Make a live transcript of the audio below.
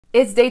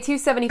It's day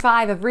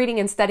 275 of reading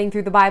and studying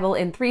through the Bible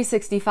in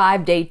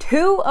 365, day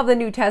 2 of the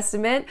New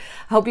Testament.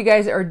 I hope you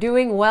guys are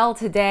doing well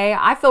today.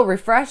 I feel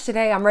refreshed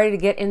today. I'm ready to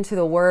get into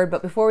the Word.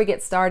 But before we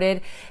get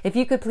started, if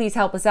you could please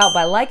help us out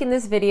by liking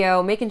this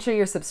video, making sure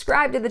you're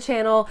subscribed to the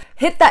channel,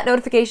 hit that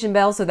notification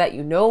bell so that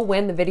you know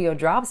when the video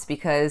drops,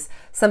 because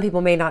some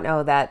people may not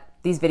know that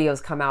these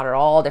videos come out at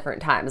all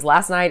different times.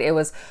 Last night it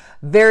was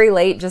very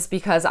late just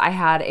because I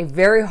had a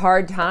very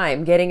hard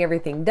time getting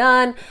everything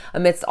done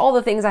amidst all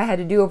the things I had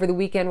to do over the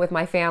weekend with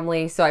my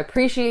family. So I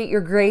appreciate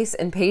your grace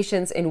and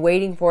patience in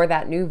waiting for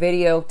that new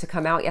video to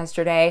come out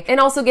yesterday. And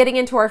also getting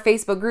into our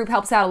Facebook group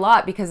helps out a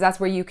lot because that's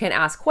where you can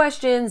ask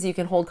questions, you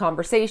can hold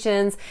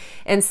conversations,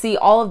 and see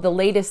all of the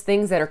latest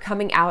things that are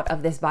coming out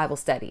of this Bible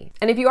study.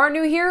 And if you are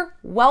new here,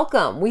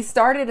 welcome. We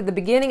started at the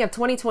beginning of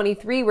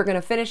 2023. We're going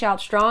to finish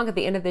out strong at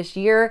the end of this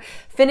year,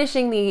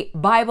 finishing the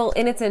Bible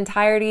in its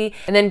entirety,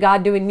 and then God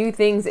doing new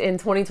things in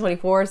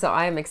 2024. So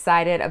I am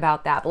excited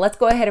about that. But let's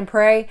go ahead and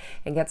pray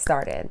and get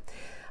started.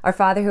 Our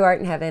Father who art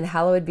in heaven,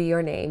 hallowed be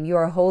your name. You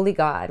are a holy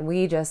God.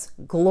 We just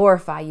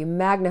glorify you,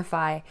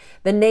 magnify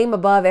the name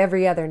above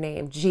every other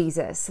name,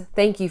 Jesus.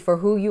 Thank you for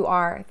who you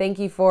are. Thank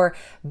you for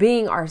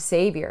being our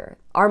Savior,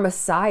 our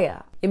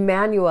Messiah,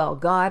 Emmanuel,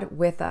 God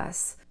with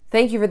us.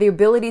 Thank you for the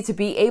ability to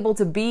be able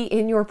to be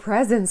in your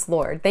presence,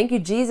 Lord. Thank you,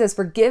 Jesus,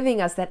 for giving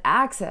us that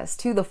access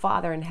to the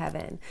Father in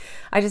heaven.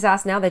 I just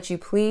ask now that you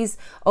please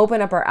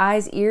open up our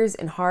eyes, ears,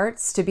 and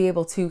hearts to be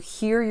able to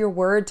hear your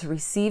word, to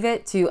receive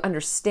it, to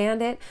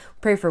understand it.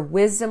 Pray for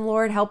wisdom,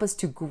 Lord. Help us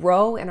to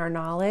grow in our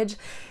knowledge.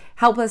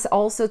 Help us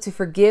also to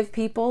forgive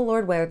people,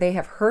 Lord, where they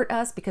have hurt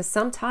us, because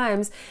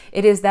sometimes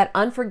it is that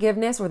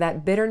unforgiveness or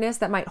that bitterness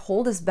that might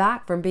hold us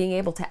back from being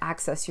able to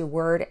access your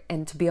word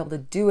and to be able to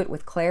do it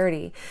with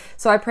clarity.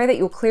 So I pray that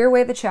you'll clear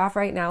away the chaff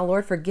right now.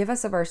 Lord, forgive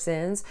us of our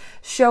sins.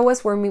 Show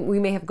us where we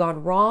may have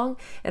gone wrong.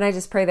 And I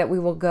just pray that we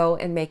will go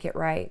and make it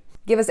right.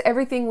 Give us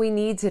everything we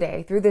need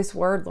today through this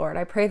word, Lord.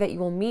 I pray that you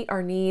will meet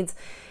our needs,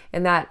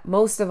 and that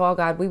most of all,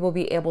 God, we will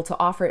be able to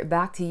offer it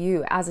back to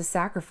you as a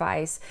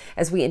sacrifice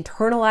as we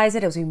internalize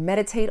it, as we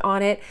meditate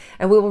on it,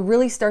 and we will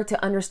really start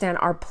to understand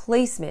our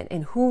placement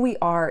and who we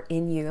are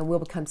in you, and we'll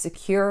become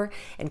secure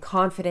and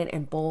confident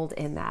and bold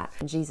in that.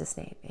 In Jesus'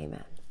 name,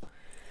 amen.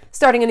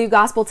 Starting a new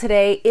gospel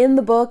today in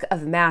the book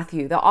of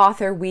Matthew. The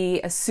author,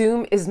 we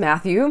assume, is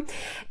Matthew,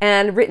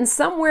 and written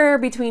somewhere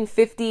between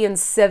 50 and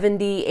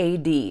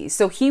 70 AD.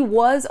 So he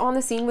was on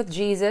the scene with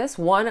Jesus,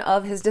 one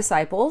of his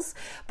disciples,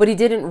 but he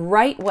didn't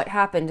write what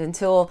happened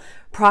until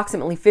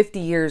approximately 50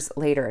 years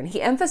later. And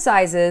he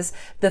emphasizes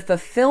the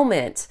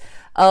fulfillment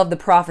of the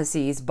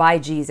prophecies by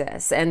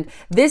Jesus. And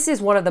this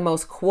is one of the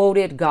most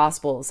quoted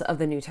gospels of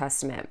the New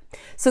Testament.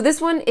 So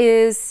this one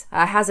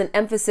has an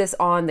emphasis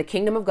on the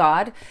kingdom of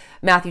God.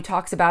 Matthew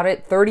talks about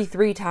it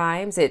 33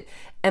 times. It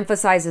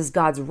emphasizes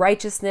God's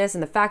righteousness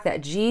and the fact that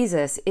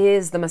Jesus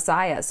is the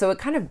Messiah. So it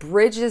kind of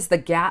bridges the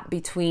gap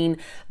between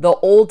the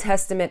Old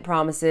Testament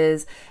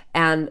promises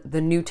and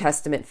the New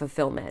Testament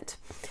fulfillment.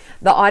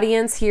 The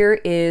audience here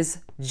is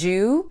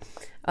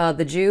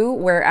the Jew,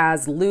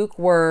 whereas Luke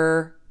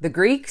were the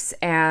Greeks,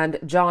 and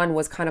John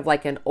was kind of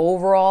like an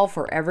overall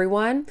for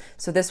everyone.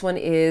 So this one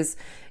is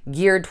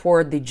geared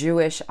toward the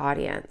Jewish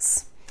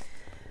audience.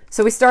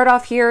 So we start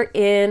off here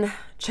in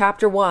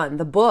chapter 1,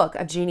 the book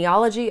of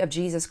genealogy of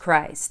Jesus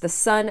Christ, the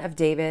son of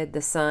David,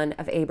 the son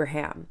of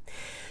Abraham.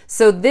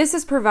 So this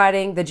is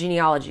providing the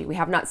genealogy. We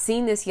have not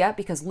seen this yet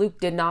because Luke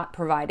did not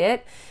provide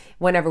it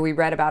whenever we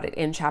read about it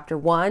in chapter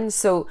 1.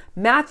 So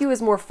Matthew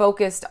is more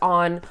focused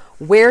on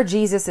where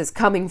Jesus is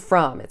coming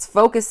from. It's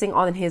focusing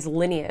on his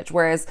lineage,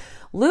 whereas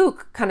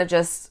Luke kind of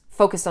just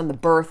focused on the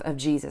birth of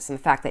Jesus and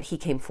the fact that he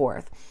came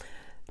forth.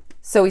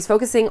 So he's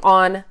focusing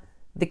on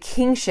the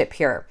kingship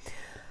here.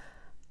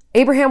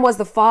 Abraham was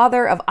the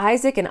father of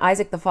Isaac, and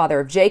Isaac the father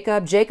of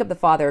Jacob, Jacob the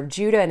father of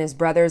Judah and his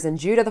brothers, and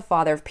Judah the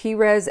father of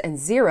Perez and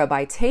Zerah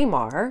by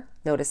Tamar.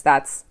 Notice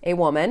that's a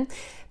woman.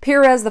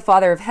 Perez the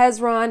father of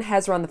Hezron,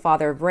 Hezron the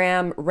father of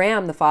Ram,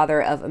 Ram the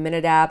father of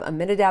Amminadab,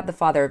 Amminadab the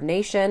father of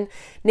Nahshon,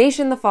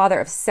 Nahshon the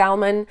father of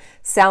Salmon,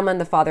 Salmon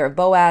the father of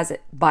Boaz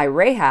by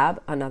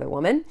Rahab, another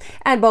woman,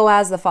 and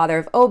Boaz the father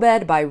of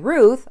Obed by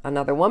Ruth,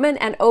 another woman,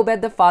 and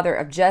Obed the father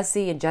of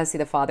Jesse, and Jesse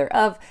the father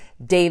of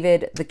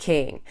David the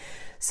king.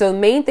 So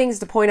main things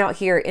to point out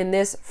here in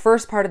this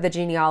first part of the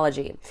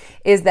genealogy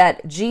is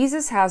that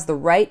Jesus has the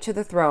right to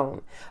the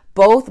throne,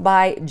 both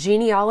by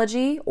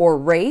genealogy or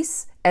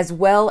race, as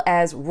well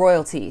as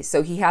royalty.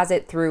 So he has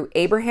it through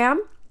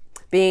Abraham,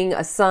 being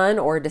a son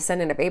or a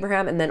descendant of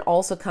Abraham, and then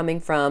also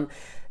coming from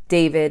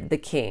David the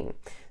king.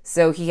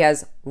 So he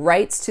has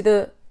rights to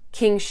the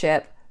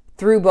kingship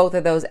through both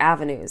of those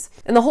avenues.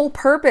 And the whole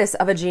purpose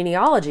of a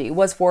genealogy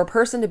was for a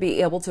person to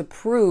be able to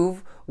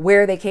prove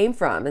where they came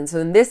from. And so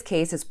in this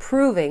case, it's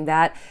proving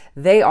that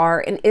they are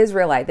an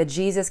Israelite, that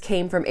Jesus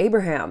came from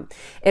Abraham.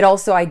 It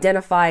also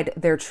identified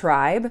their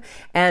tribe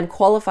and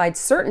qualified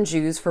certain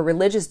Jews for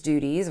religious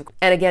duties.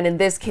 And again, in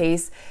this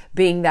case,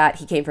 being that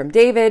he came from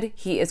David,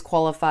 he is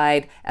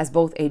qualified as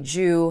both a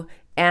Jew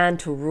and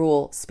to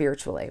rule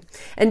spiritually.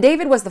 And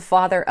David was the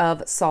father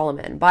of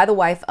Solomon by the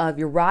wife of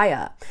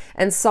Uriah,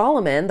 and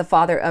Solomon the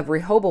father of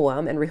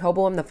Rehoboam, and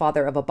Rehoboam the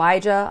father of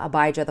Abijah,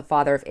 Abijah the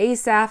father of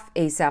Asaph,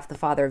 Asaph the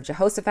father of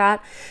Jehoshaphat,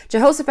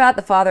 Jehoshaphat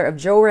the father of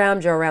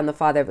Joram, Joram the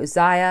father of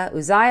Uzziah,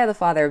 Uzziah the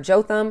father of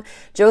Jotham,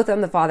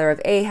 Jotham the father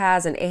of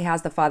Ahaz, and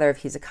Ahaz the father of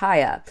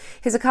Hezekiah,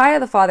 Hezekiah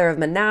the father of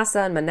Manasseh,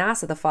 and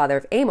Manasseh the father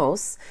of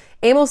Amos,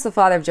 Amos the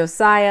father of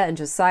Josiah, and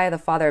Josiah the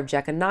father of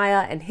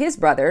Jeconiah and his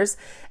brothers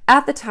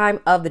at the time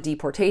of the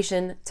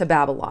deportation to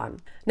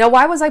Babylon. Now,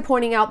 why was I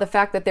pointing out the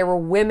fact that there were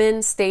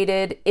women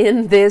stated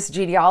in this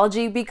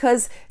genealogy?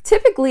 Because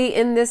typically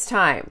in this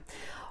time,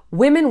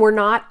 women were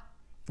not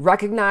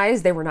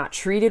recognized, they were not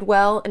treated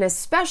well, and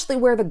especially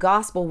where the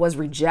gospel was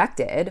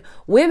rejected,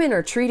 women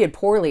are treated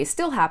poorly. It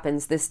still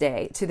happens to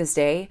this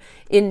day,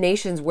 in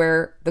nations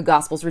where the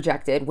gospel's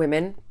rejected,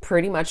 women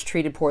pretty much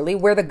treated poorly.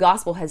 Where the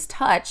gospel has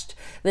touched,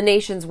 the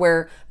nations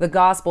where the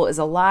gospel is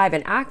alive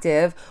and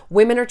active,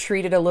 women are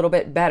treated a little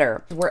bit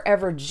better.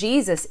 Wherever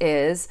Jesus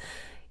is,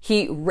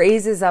 he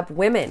raises up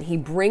women. He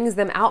brings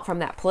them out from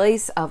that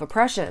place of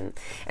oppression.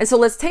 And so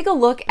let's take a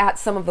look at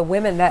some of the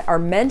women that are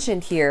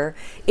mentioned here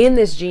in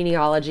this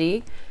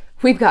genealogy.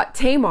 We've got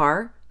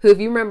Tamar, who, if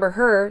you remember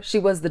her, she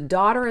was the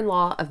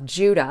daughter-in-law of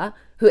Judah,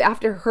 who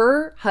after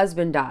her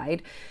husband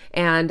died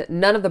and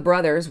none of the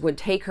brothers would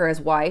take her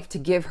as wife to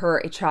give her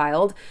a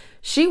child,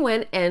 she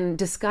went and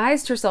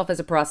disguised herself as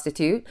a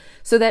prostitute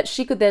so that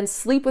she could then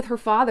sleep with her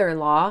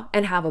father-in-law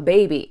and have a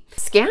baby.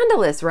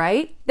 Scandalous,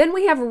 right? Then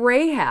we have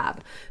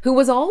Rahab, who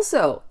was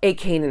also a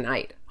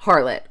Canaanite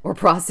harlot or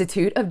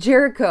prostitute of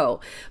Jericho.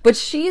 But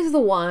she's the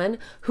one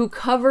who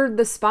covered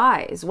the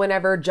spies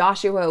whenever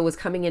Joshua was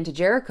coming into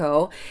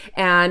Jericho,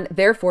 and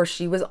therefore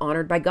she was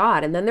honored by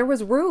God. And then there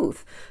was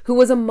Ruth, who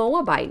was a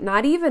Moabite,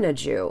 not even a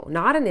Jew,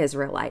 not an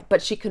Israelite,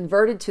 but she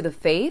converted to the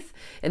faith,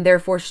 and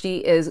therefore she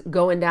is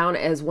going down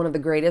as one of the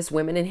greatest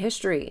women in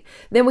history.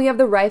 Then we have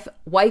the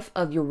wife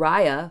of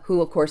Uriah,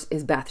 who of course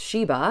is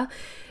Bathsheba,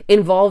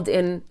 involved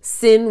in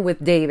sin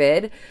with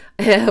David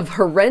of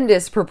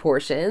horrendous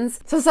proportions.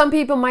 So some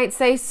people might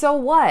say, so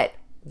what?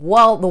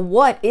 Well, the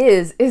what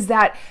is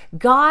that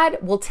God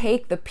will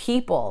take the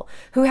people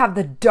who have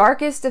the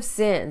darkest of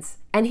sins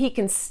and he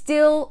can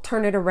still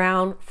turn it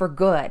around for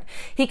good.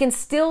 He can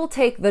still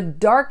take the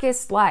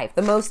darkest life,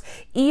 the most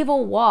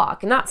evil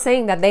walk. Not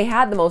saying that they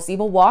had the most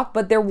evil walk,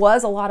 but there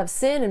was a lot of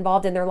sin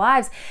involved in their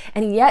lives,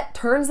 and he yet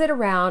turns it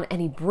around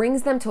and he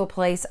brings them to a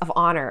place of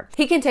honor.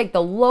 He can take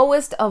the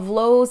lowest of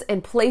lows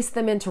and place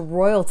them into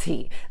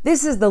royalty.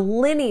 This is the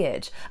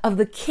lineage of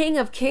the King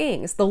of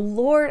Kings, the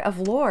Lord of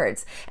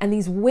Lords, and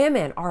these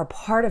women are a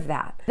part of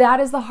that. That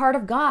is the heart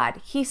of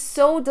God. He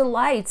so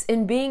delights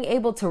in being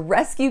able to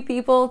rescue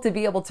people, to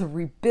be able to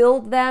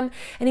rebuild them,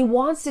 and he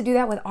wants to do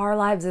that with our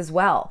lives as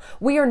well.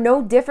 We are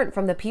no different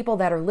from the people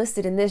that are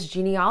listed in this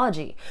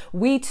genealogy.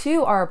 We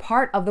too are a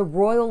part of the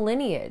royal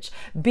lineage,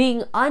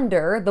 being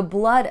under the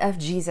blood of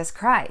Jesus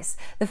Christ.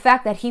 The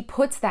fact that he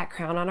puts that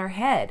crown on our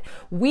head.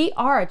 We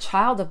are a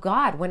child of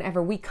God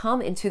whenever we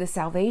come into the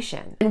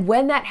salvation. And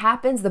when that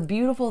happens, the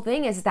beautiful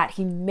thing is that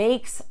he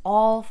makes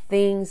all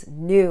things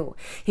new.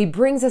 He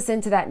brings us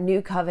into that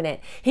new covenant.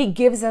 He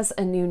gives us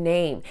a new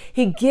name.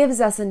 He gives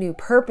us a new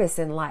purpose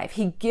in life.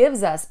 He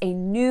gives us a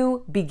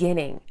new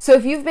beginning. So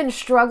if you've been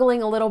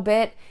struggling a little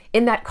bit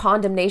in that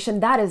condemnation,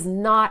 that is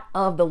not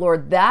of the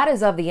Lord. That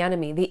is of the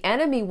enemy. The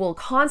enemy will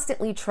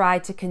constantly try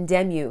to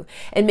condemn you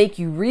and make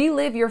you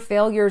relive your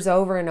failures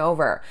over and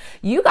over.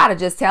 You got to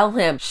just tell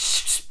him,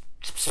 shh,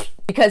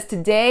 because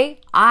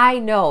today I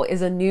know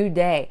is a new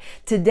day.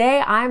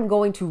 Today I'm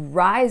going to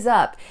rise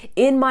up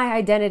in my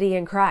identity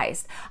in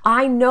Christ.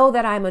 I know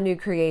that I'm a new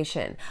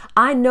creation.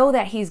 I know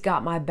that he's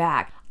got my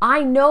back.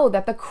 I know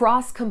that the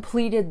cross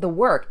completed the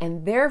work,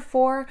 and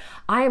therefore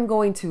I am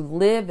going to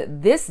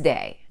live this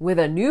day with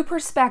a new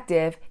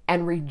perspective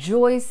and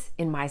rejoice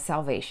in my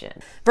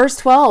salvation. Verse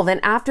 12,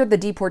 and after the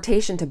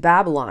deportation to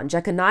Babylon,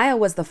 Jeconiah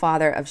was the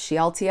father of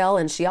Shealtiel,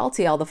 and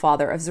Shealtiel the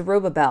father of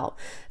Zerubbabel.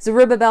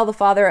 Zerubbabel the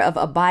father of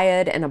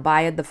Abiad, and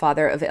Abiad the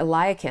father of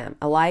Eliakim.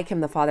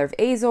 Eliakim the father of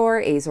Azor,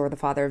 Azor the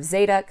father of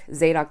Zadok,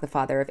 Zadok the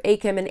father of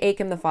Achim, and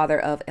Achim the father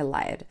of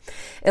Eliad.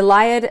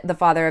 Eliad the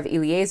father of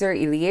Eleazar,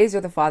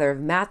 Eleazar the father of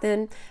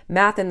Mathan,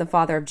 Mathan the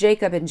father of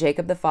Jacob, and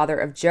Jacob the father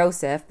of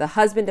Joseph, the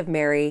husband of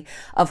Mary,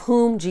 of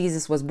whom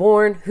Jesus was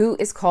born, who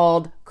is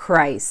called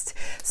Christ.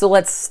 So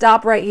let's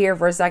stop right here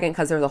for a second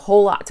because there's a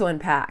whole lot to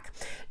unpack.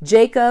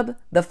 Jacob,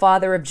 the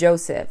father of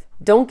Joseph.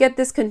 Don't get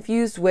this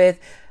confused with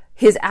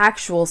his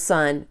actual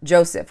son,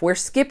 Joseph. We're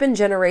skipping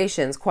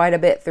generations quite a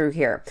bit through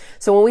here.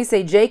 So when we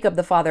say Jacob,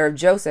 the father of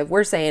Joseph,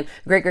 we're saying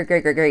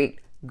great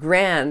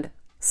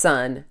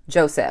grandson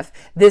Joseph,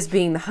 this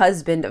being the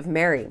husband of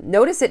Mary.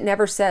 Notice it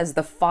never says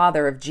the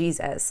father of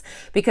Jesus,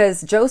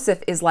 because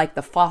Joseph is like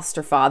the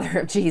foster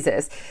father of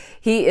Jesus.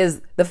 He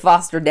is the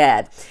foster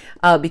dad,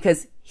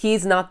 because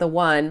he's not the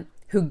one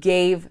who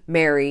gave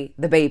Mary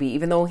the baby,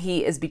 even though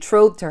he is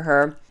betrothed to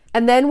her.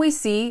 And then we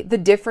see the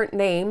different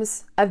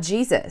names of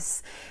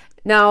Jesus.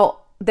 Now,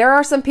 there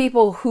are some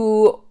people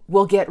who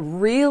will get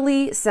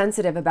really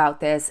sensitive about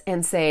this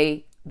and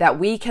say that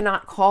we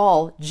cannot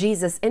call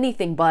Jesus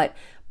anything but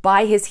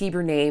by his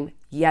Hebrew name,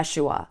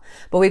 Yeshua.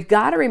 But we've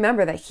got to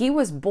remember that he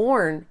was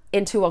born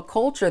into a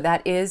culture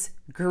that is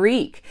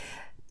Greek.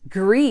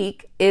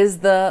 Greek is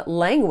the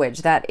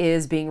language that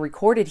is being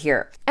recorded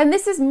here. And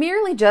this is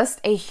merely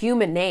just a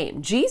human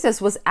name.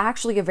 Jesus was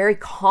actually a very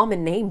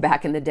common name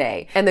back in the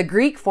day. And the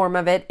Greek form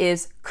of it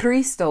is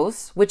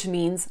Christos, which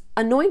means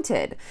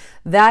anointed.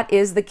 That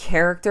is the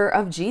character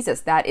of Jesus.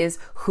 That is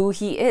who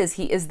he is.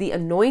 He is the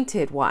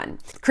anointed one.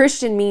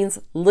 Christian means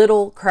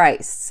little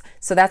Christs.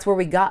 So that's where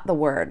we got the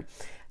word.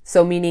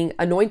 So meaning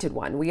anointed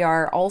one. We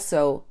are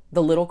also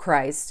the little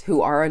Christ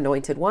who are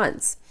anointed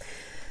ones.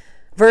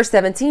 Verse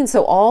 17,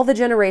 so all the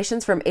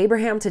generations from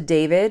Abraham to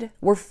David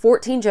were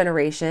 14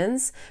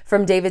 generations.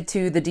 From David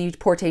to the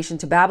deportation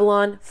to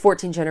Babylon,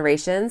 14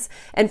 generations.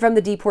 And from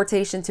the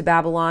deportation to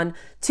Babylon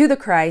to the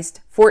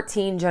Christ,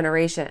 14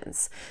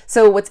 generations.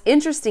 So what's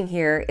interesting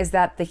here is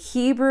that the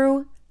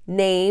Hebrew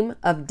name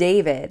of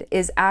David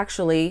is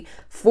actually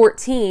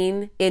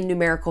 14 in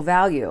numerical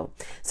value.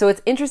 So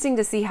it's interesting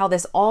to see how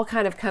this all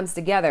kind of comes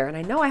together. And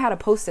I know I had a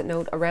post-it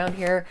note around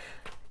here.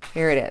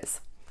 Here it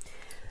is.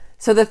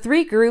 So the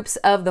three groups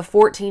of the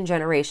 14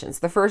 generations,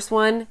 the first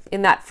one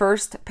in that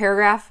first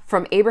paragraph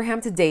from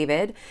Abraham to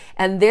David,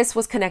 and this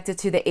was connected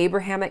to the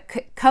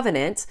Abrahamic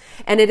covenant,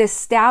 and it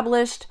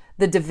established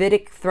the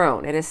Davidic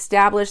throne. It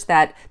established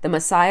that the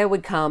Messiah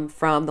would come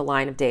from the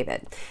line of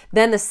David.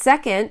 Then the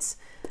second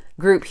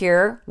group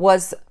here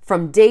was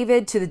from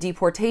David to the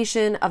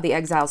deportation of the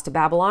exiles to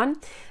Babylon.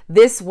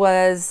 This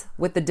was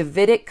with the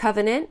Davidic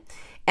covenant.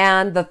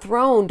 And the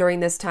throne during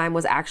this time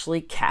was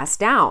actually cast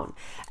down.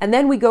 And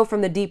then we go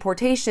from the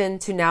deportation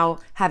to now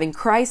having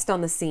Christ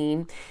on the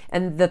scene.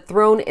 And the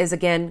throne is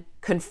again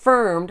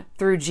confirmed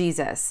through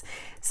Jesus.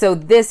 So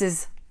this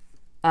is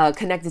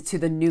connected to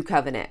the new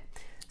covenant.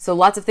 So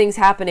lots of things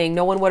happening.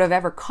 No one would have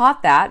ever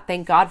caught that.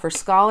 Thank God for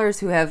scholars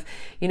who have,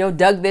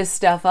 dug this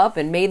stuff up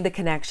and made the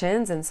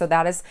connections. And so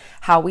that is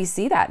how we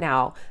see that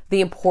now.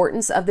 The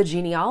importance of the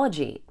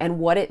genealogy and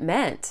what it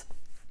meant.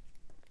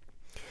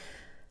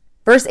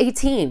 Verse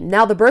 18,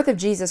 now the birth of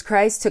Jesus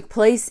Christ took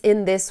place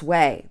in this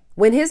way.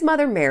 When his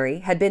mother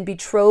Mary had been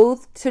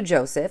betrothed to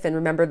Joseph, and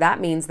remember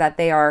that means that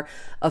they are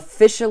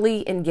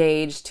officially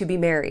engaged to be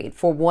married.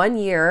 For 1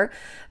 year,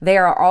 they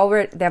have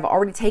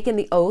already taken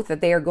the oath that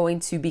they are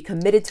going to be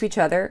committed to each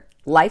other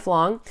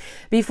lifelong.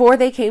 Before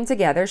they came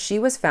together, she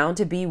was found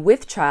to be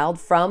with child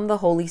from the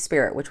Holy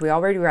Spirit, which we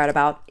already read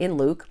about in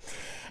Luke.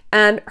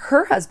 And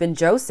her husband,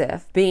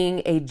 Joseph,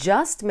 being a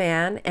just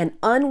man and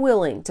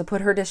unwilling to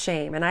put her to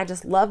shame. And I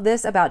just love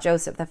this about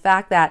Joseph, the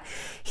fact that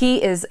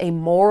he is a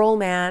moral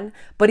man,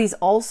 but he's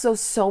also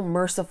so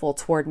merciful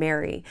toward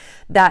Mary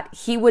that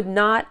he would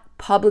not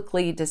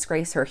publicly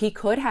disgrace her. He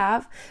could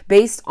have,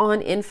 based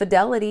on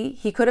infidelity,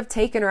 he could have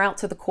taken her out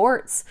to the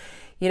courts,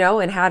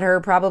 and had her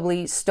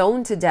probably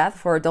stoned to death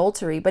for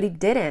adultery, but he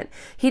didn't.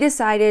 He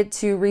decided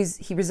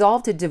he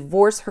resolved to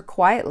divorce her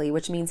quietly,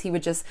 which means he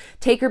would just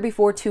take her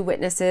before two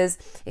witnesses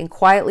and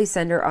quietly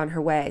send her on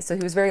her way. So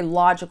he was very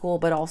logical,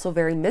 but also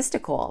very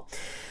mystical.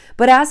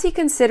 But as he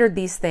considered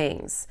these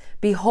things,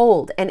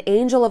 behold, an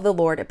angel of the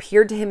Lord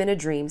appeared to him in a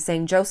dream,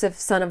 saying, Joseph,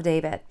 son of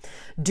David,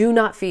 do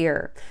not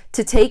fear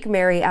to take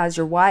Mary as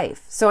your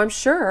wife. So I'm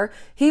sure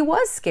he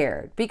was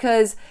scared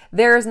because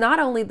there is not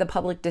only the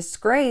public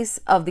disgrace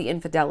of the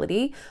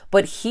infidelity,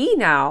 but he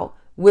now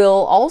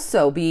will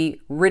also be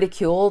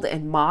ridiculed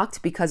and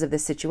mocked because of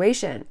this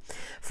situation.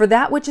 For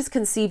that which is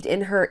conceived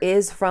in her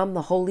is from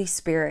the Holy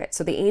Spirit.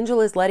 So the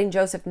angel is letting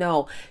Joseph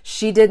know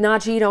she did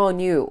not cheat on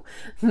you.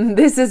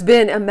 This has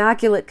been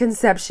immaculate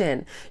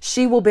conception.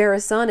 She will bear a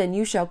son, and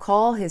you shall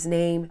call his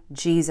name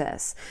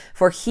Jesus,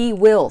 for he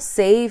will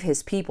save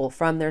his people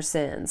from their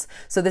sins.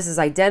 So this is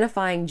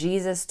identifying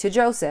Jesus to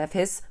Joseph,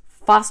 his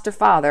foster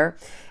father,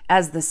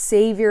 as the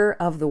Savior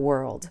of the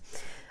world.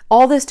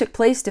 All this took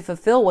place to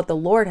fulfill what the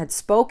Lord had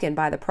spoken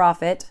by the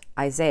prophet,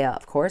 Isaiah,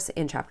 of course,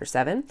 in chapter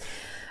 7.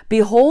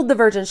 Behold, the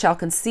virgin shall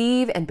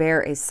conceive and bear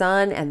a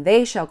son, and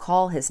they shall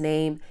call his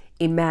name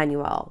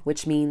Emmanuel,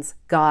 which means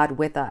God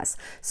with us.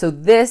 So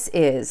this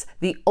is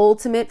the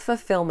ultimate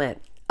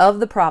fulfillment of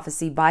the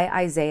prophecy by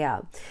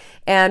Isaiah.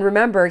 And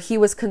remember, he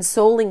was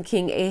consoling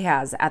King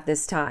Ahaz at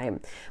this time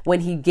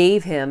when he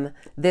gave him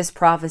this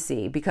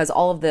prophecy, because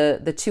all of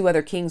the two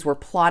other kings were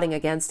plotting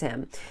against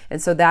him.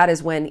 And so that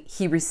is when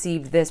he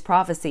received this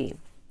prophecy.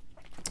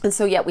 And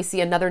so yet we see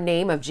another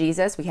name of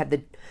Jesus. We had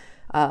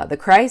the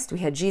Christ, we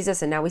had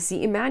Jesus, and now we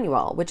see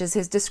Emmanuel, which is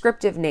his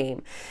descriptive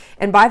name.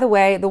 And by the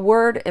way, the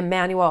word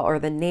Emmanuel, or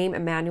the name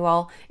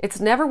Emmanuel, it's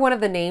never one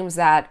of the names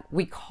that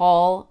we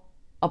call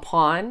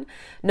upon.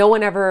 No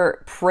one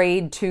ever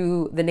prayed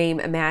to the name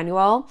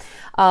Emmanuel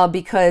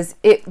because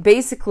it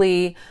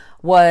basically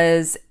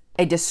was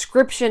a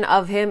description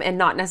of him and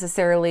not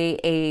necessarily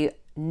a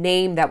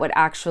name that would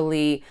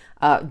actually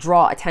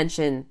draw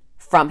attention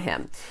from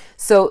him.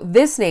 So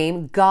this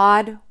name,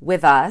 God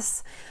with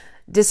us,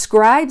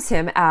 describes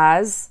him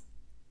as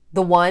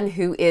the one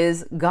who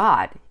is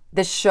God.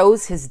 This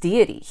shows his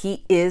deity.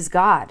 He is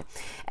God.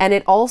 And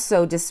it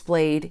also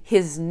displayed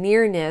his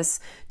nearness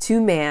to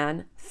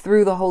man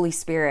through the Holy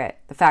Spirit,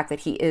 the fact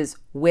that he is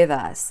with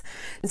us.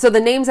 And so the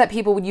names that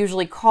people would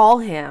usually call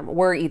him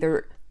were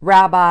either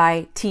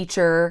rabbi,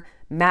 teacher,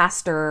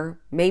 master,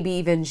 maybe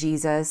even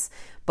Jesus,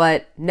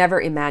 but never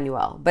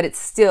Emmanuel. But it's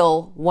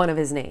still one of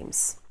his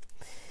names.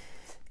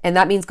 And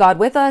that means God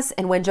with us.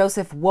 And when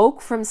Joseph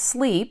woke from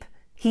sleep,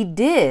 he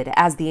did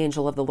as the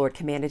angel of the Lord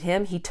commanded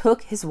him. He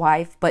took his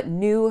wife, but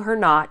knew her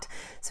not.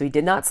 So he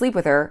did not sleep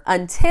with her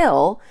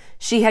until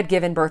she had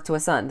given birth to a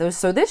son.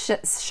 So this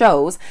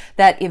shows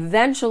that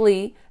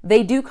eventually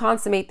they do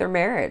consummate their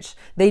marriage.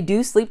 They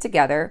do sleep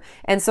together.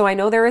 And so I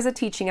know there is a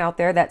teaching out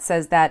there that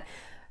says that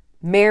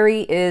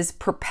Mary is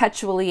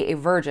perpetually a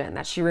virgin,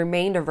 that she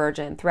remained a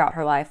virgin throughout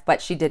her life,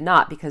 but she did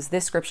not, because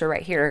this scripture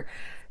right here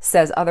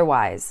says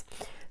otherwise.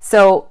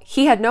 So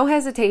he had no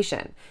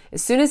hesitation.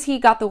 As soon as he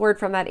got the word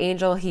from that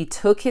angel, he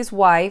took his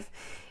wife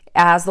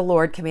as the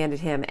Lord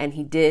commanded him, and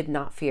he did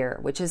not fear,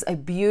 which is a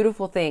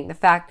beautiful thing. The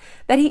fact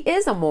that he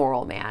is a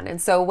moral man.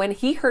 And so when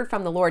he heard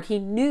from the Lord, he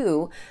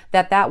knew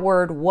that that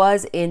word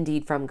was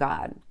indeed from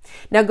God.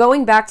 Now,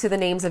 going back to the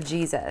names of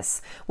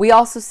Jesus, we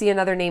also see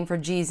another name for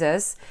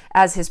Jesus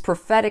as his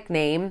prophetic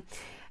name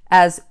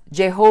as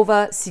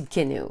Jehovah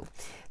Sidkenu,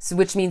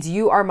 which means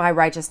you are my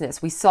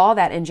righteousness. We saw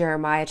that in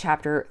Jeremiah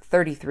chapter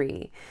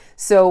 33.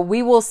 So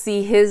we will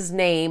see his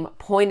name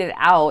pointed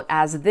out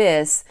as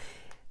this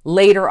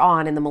later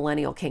on in the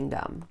millennial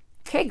kingdom.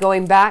 Okay,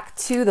 going back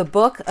to the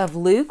book of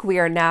Luke, we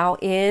are now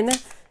in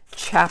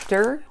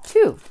chapter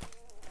 2.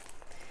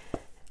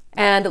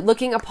 And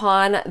looking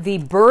upon the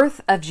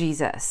birth of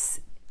Jesus.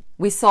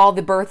 We saw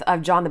the birth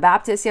of John the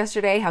Baptist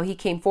yesterday, how he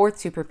came forth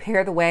to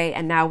prepare the way,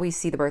 and now we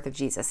see the birth of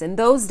Jesus. In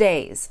those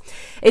days,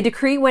 a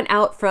decree went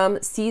out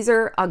from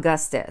Caesar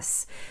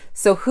Augustus.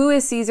 So who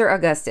is Caesar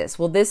Augustus?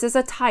 Well, this is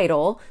a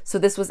title. So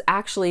this was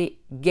actually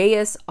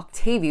Gaius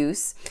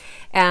Octavius,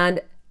 and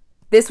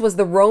this was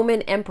the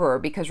Roman emperor,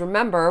 because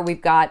remember,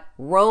 we've got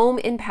Rome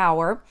in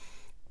power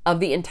of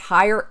the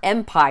entire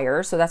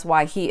empire. So that's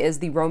why he is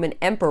the Roman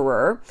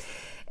emperor.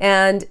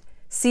 And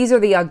Caesar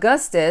the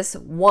Augustus,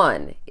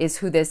 one, is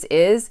who this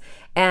is,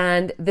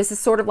 and this is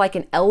sort of like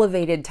an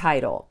elevated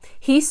title.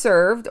 He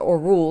served or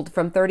ruled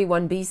from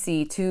 31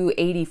 BC to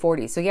 80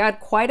 40, so he had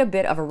quite a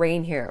bit of a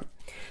reign here.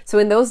 So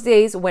in those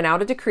days went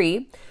out a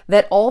decree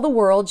that all the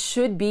world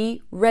should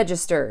be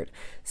registered.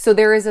 So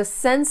there is a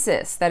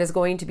census that is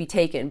going to be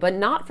taken, but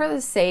not for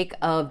the sake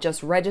of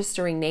just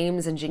registering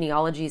names and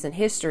genealogies and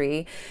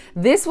history.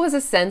 This was a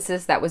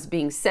census that was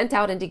being sent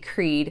out and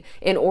decreed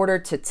in order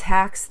to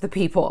tax the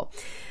people.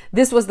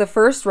 This was the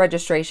first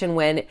registration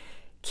when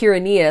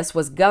Quirinius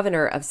was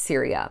governor of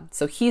Syria.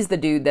 So he's the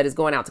dude that is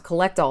going out to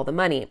collect all the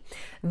money.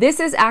 This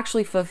is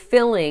actually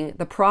fulfilling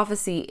the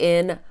prophecy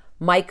in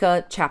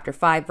Micah chapter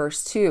 5,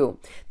 verse 2,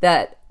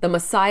 that the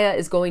Messiah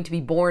is going to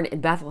be born in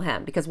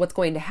Bethlehem, because what's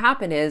going to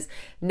happen is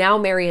now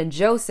Mary and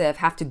Joseph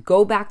have to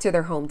go back to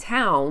their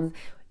hometown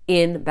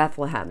in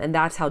Bethlehem, and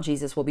that's how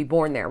Jesus will be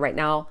born there. Right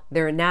now,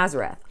 they're in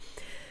Nazareth.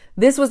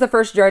 This was the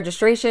first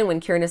registration when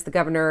Quirinius, the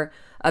governor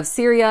of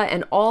Syria,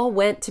 and all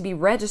went to be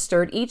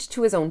registered, each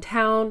to his own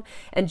town.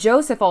 And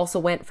Joseph also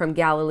went from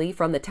Galilee,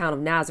 from the town of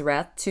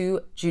Nazareth, to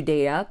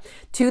Judea,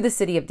 to the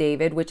city of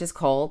David, which is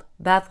called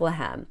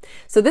Bethlehem.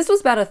 So this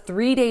was about a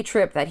 3-day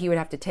trip that he would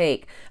have to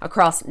take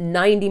across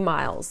 90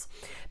 miles,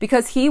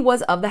 because he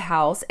was of the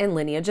house and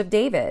lineage of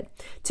David,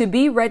 to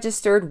be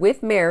registered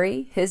with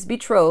Mary, his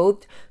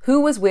betrothed,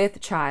 who was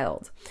with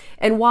child.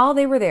 And while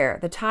they were there,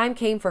 the time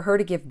came for her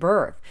to give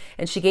birth,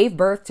 and she gave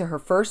birth to her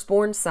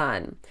firstborn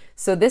son.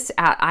 So this,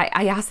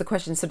 I asked the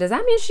question, so does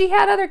that mean she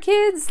had other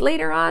kids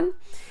later on?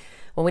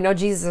 Well, we know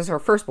Jesus is her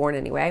firstborn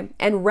anyway,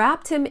 and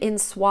wrapped him in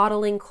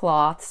swaddling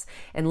cloths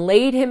and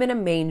laid him in a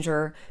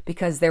manger,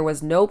 because there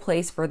was no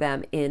place for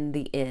them in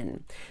the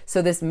inn.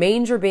 So this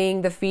manger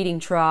being the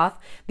feeding trough,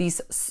 these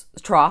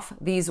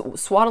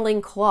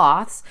swaddling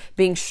cloths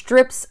being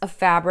strips of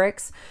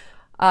fabrics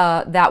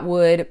that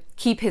would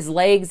keep his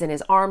legs and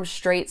his arms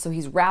straight. So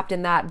he's wrapped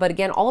in that. But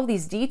again, all of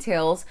these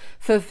details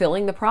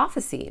fulfilling the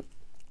prophecy.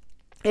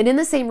 And in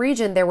the same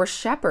region, there were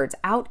shepherds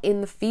out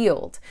in the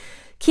field,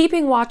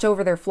 keeping watch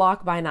over their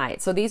flock by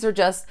night. So these are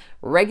just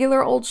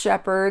regular old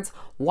shepherds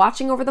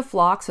watching over the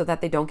flock so that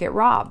they don't get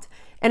robbed.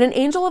 And an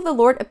angel of the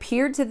Lord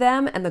appeared to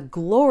them, and the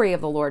glory of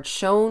the Lord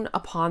shone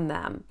upon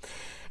them.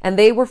 And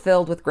they were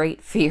filled with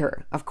great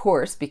fear, of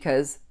course,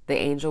 because the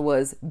angel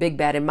was big,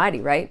 bad, and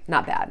mighty, right?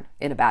 Not bad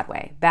in a bad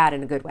way, bad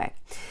in a good way.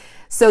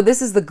 So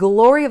this is the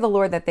glory of the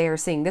Lord that they are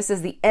seeing. This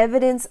is the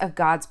evidence of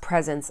God's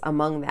presence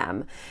among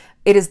them.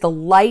 It is the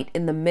light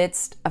in the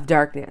midst of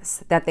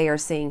darkness that they are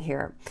seeing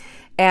here.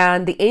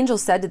 And the angel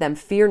said to them,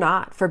 "Fear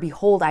not, for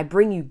behold, I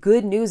bring you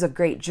good news of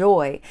great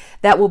joy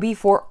that will be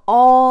for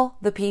all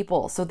the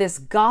people." So this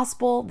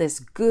gospel, this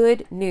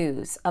good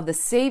news of the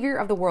Savior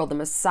of the world, the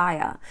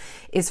Messiah,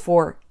 is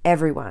for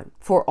everyone,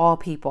 for all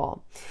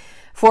people.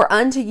 "For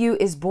unto you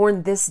is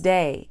born this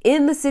day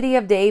in the city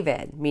of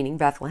David," meaning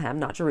Bethlehem,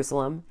 not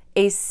Jerusalem,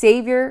 a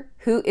Savior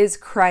who is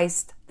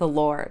Christ the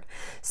Lord.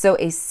 So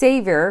a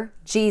Savior,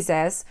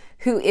 Jesus,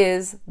 who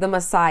is the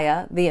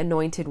Messiah, the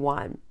Anointed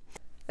One.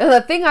 Now,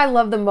 the thing I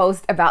love the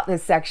most about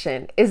this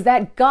section is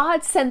that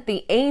God sent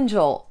the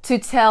angel to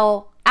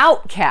tell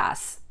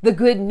outcasts the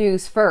good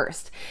news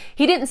first.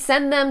 He didn't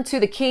send them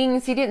to the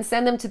kings. He didn't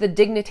send them to the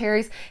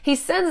dignitaries. He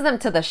sends them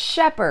to the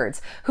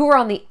shepherds who are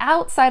on the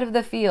outside of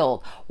the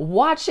field,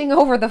 watching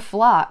over the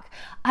flock.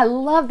 I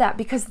love that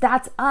because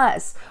that's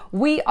us.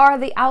 We are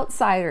the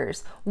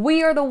outsiders.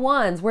 We are the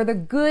ones where the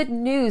good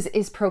news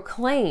is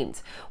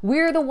proclaimed.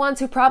 We're the ones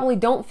who probably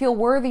don't feel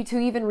worthy to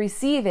even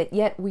receive it,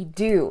 yet we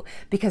do,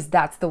 because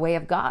that's the way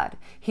of God.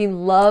 He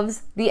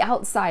loves the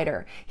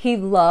outsider. He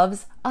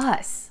loves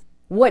us.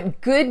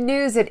 What good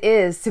news it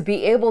is to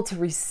be able to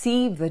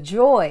receive the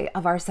joy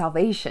of our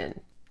salvation.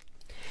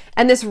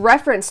 And this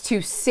reference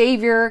to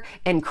Savior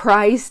and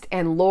Christ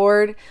and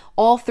Lord,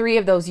 all three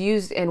of those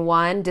used in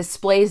one,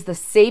 displays the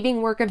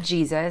saving work of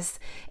Jesus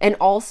and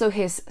also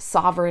his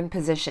sovereign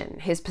position,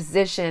 his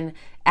position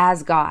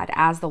as God,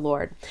 as the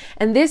Lord.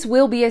 And this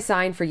will be a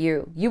sign for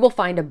you. You will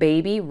find a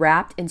baby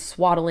wrapped in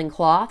swaddling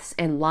cloths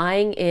and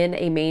lying in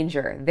a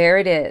manger. There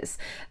it is.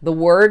 The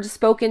word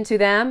spoken to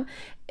them,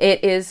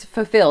 it is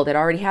fulfilled. It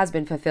already has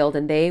been fulfilled,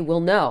 and they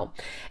will know.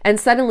 And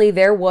suddenly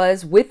there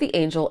was with the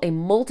angel a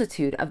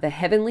multitude of the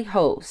heavenly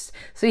hosts.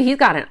 So he's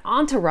got an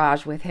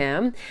entourage with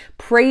him,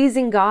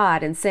 praising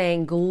God and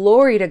saying,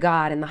 "Glory to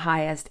God in the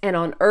highest, and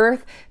on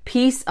earth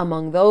peace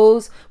among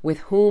those with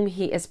whom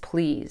he is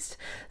pleased."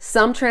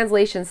 Some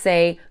translations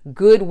say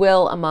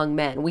goodwill among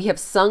men. We have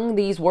sung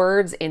these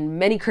words in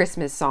many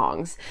Christmas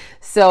songs.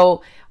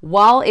 So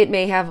while it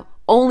may have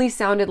only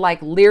sounded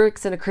like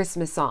lyrics in a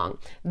Christmas song,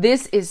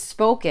 this is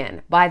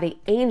spoken by the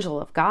angel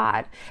of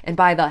God and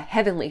by the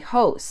heavenly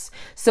hosts.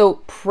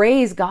 So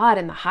praise God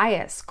in the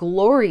highest,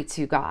 glory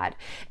to God.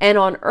 And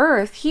on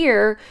earth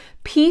here,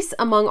 peace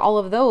among all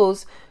of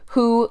those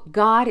who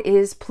God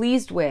is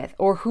pleased with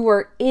or who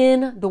are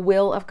in the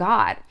will of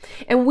God.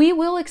 And we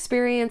will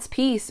experience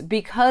peace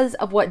because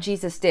of what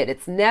Jesus did.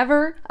 It's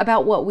never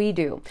about what we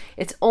do.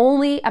 It's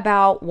only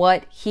about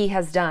what he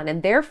has done.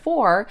 And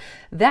therefore,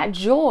 that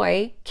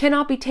joy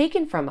cannot be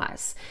taken from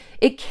us.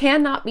 It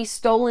cannot be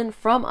stolen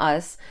from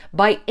us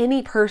by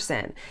any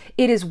person.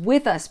 It is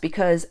with us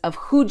because of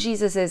who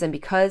Jesus is and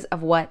because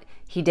of what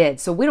he did.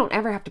 So we don't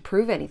ever have to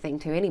prove anything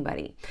to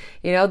anybody.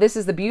 You know, this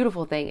is the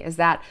beautiful thing, is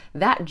that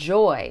that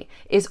joy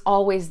is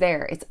always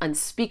there. It's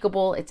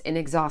unspeakable. It's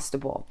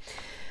inexhaustible.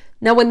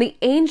 Now, when the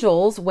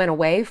angels went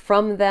away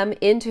from them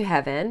into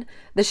heaven,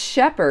 the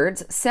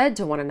shepherds said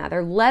to one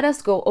another, "Let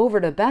us go over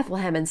to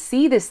Bethlehem and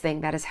see this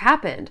thing that has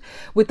happened,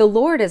 which the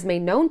Lord has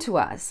made known to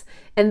us."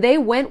 And they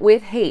went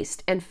with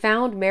haste and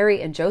found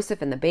Mary and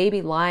Joseph and the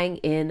baby lying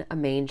in a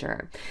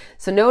manger.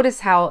 So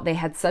notice how they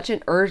had such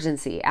an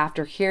urgency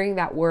after hearing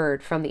that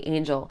word from the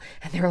angel.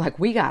 And they were like,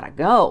 "We gotta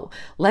go.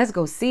 Let's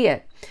go see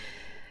it."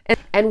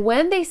 And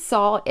when they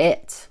saw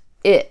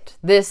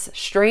this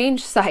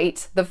strange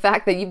sight, the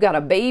fact that you've got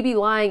a baby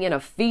lying in a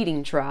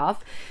feeding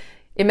trough.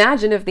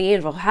 Imagine if the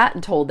angel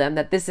hadn't told them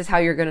that this is how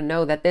you're going to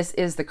know that this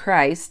is the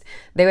Christ.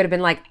 They would have been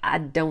like, "I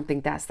don't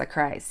think that's the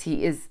Christ.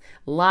 He is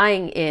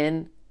lying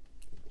in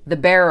the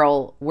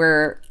barrel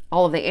where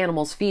all of the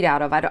animals feed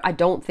out of. I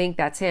don't think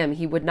that's him.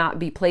 He would not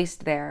be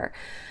placed there."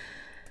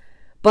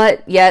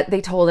 But yet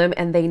they told him,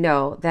 and they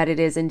know that it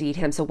is indeed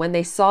him. So when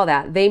they saw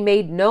that, they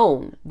made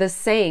known the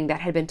saying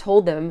that had been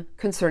told them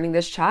concerning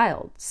this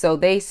child. So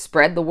they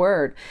spread the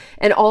word,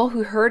 and all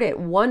who heard it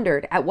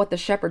wondered at what the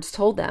shepherds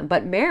told them.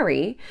 But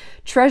Mary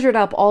treasured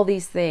up all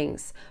these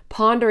things,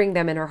 pondering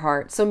them in her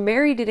heart. So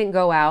Mary didn't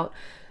go out,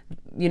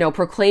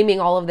 proclaiming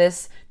all of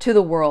this to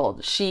the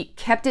world. She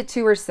kept it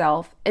to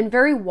herself, and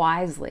very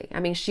wisely. I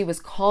mean, she was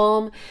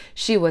calm,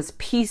 she was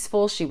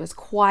peaceful, she was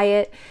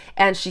quiet,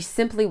 and she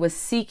simply was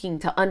seeking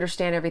to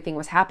understand everything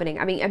was happening.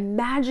 I mean,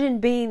 imagine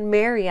being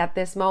Mary at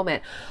this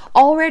moment,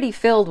 already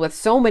filled with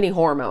so many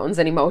hormones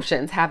and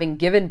emotions, having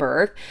given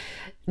birth,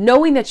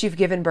 knowing that you've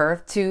given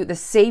birth to the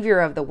Savior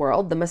of the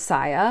world, the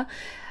Messiah.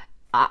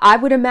 I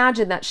would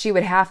imagine that she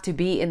would have to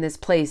be in this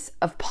place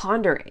of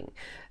pondering.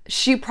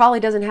 She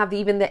probably doesn't have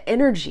even the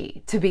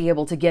energy to be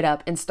able to get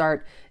up and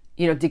start,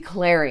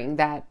 declaring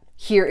that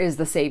here is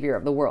the Savior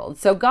of the world.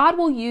 So God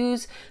will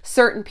use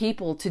certain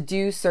people to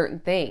do certain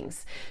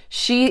things.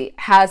 She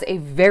has a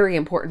very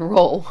important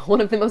role,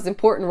 one of the most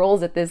important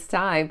roles at this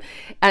time.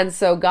 And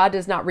so God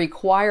does not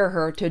require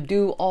her to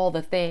do all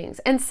the things.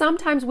 And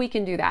sometimes we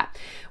can do that.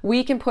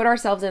 We can put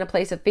ourselves in a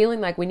place of feeling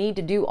like we need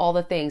to do all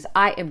the things.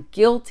 I am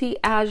guilty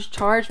as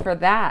charged for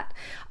that.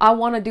 I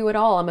want to do it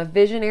all. I'm a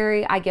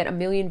visionary. I get a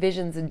million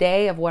visions a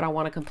day of what I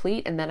want to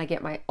complete. And then I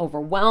get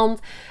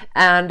overwhelmed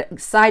and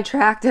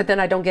sidetracked, and then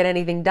I don't get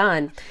anything done.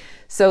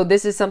 So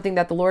this is something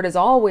that the Lord is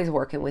always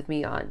working with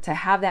me on, to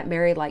have that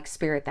Mary-like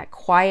spirit, that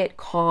quiet,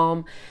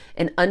 calm,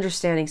 and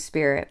understanding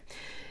spirit.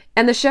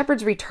 And the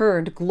shepherds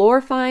returned,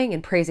 glorifying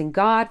and praising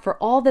God for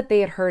all that they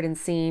had heard and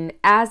seen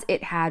as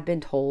it had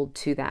been told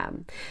to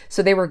them.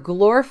 So they were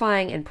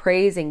glorifying and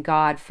praising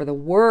God for the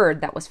word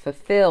that was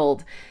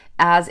fulfilled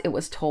as it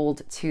was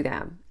told to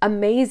them.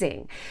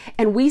 Amazing.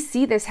 And we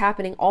see this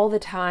happening all the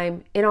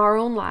time in our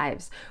own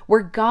lives, where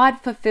God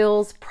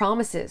fulfills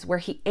promises, where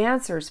he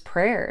answers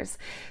prayers.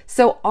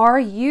 So are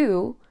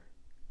you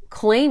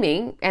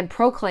claiming and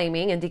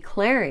proclaiming and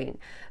declaring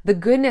the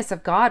goodness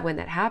of God when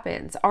that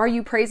happens? Are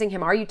you praising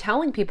him? Are you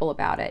telling people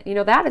about it? You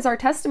know, that is our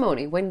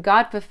testimony. When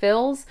God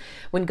fulfills,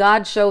 when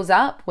God shows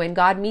up, when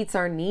God meets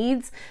our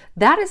needs,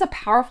 that is a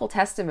powerful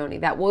testimony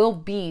that will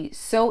be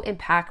so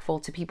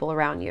impactful to people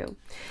around you.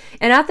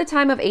 And at the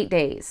time of 8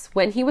 days,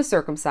 when he was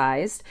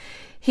circumcised,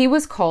 he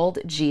was called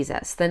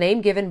Jesus, the name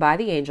given by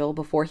the angel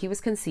before he was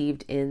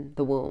conceived in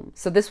the womb.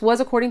 So this was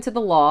according to the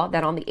law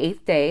that on the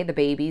 8th day, the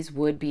babies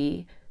would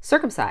be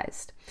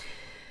circumcised.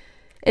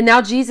 And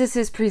now Jesus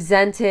is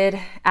presented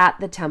at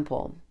the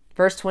temple.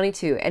 Verse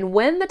 22, and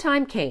when the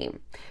time came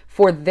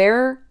for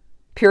their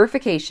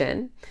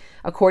purification,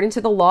 according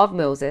to the law of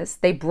Moses,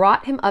 they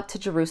brought him up to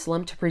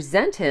Jerusalem to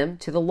present him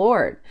to the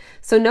Lord.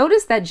 So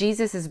notice that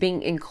Jesus is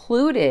being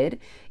included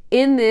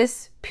in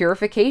this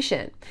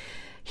purification.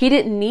 He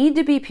didn't need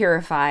to be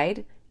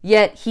purified,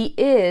 yet he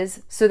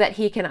is, so that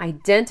he can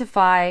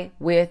identify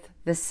with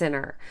the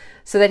sinner,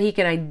 so that he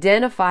can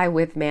identify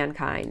with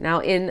mankind. Now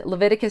in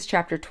Leviticus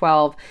chapter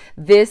 12,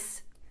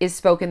 this is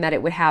spoken that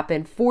it would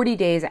happen 40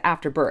 days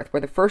after birth,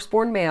 where the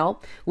firstborn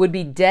male would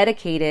be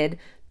dedicated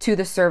to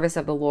the service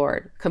of the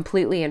Lord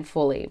completely and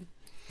fully.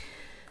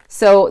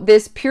 So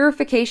this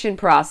purification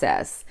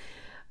process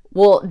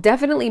will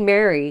definitely,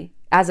 Mary,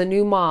 as a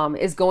new mom,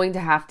 is going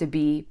to have to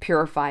be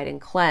purified and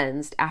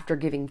cleansed after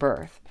giving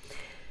birth.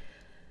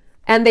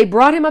 And they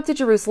brought him up to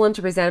Jerusalem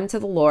to present him to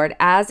the Lord,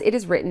 as it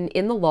is written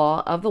in the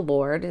law of the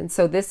Lord. And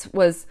so this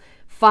was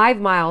 5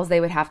 miles they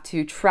would have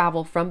to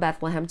travel from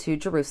Bethlehem to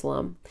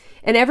Jerusalem.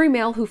 And every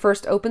male who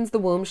first opens the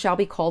womb shall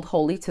be called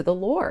holy to the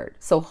Lord.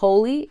 So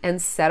holy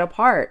and set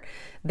apart.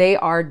 They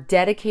are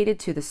dedicated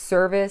to the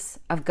service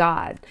of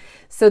God.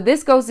 So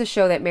this goes to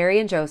show that Mary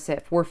and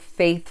Joseph were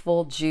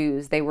faithful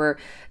Jews. They were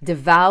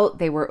devout.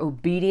 They were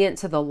obedient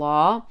to the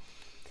law,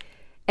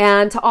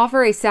 and to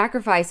offer a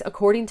sacrifice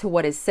according to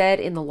what is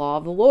said in the law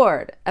of the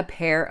Lord, a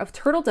pair of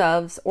turtle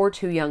doves or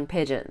 2 young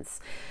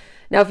pigeons.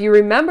 Now, if you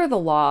remember the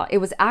law, it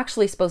was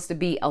actually supposed to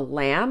be a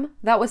lamb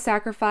that was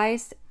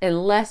sacrificed,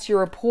 unless you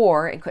were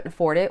poor and couldn't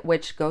afford it,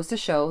 which goes to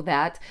show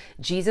that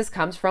Jesus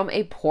comes from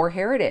a poor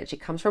heritage. He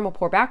comes from a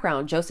poor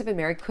background. Joseph and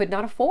Mary could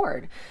not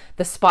afford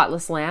the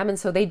spotless lamb, and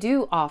so they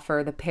do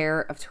offer the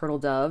pair of turtle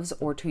doves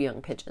or 2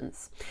 young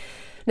pigeons.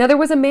 Now there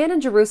was a man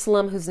in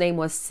Jerusalem whose name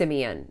was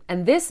Simeon,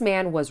 and this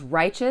man was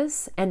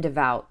righteous and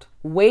devout,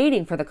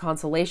 waiting for the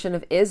consolation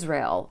of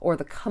Israel, or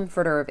the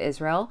comforter of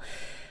Israel,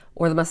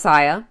 or the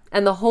Messiah,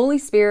 and the Holy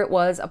Spirit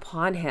was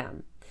upon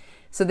him.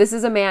 So this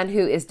is a man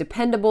who is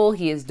dependable,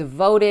 he is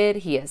devoted,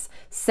 he is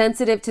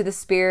sensitive to the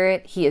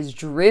Spirit, he is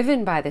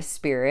driven by the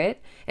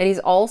Spirit, and he's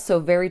also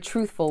very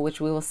truthful,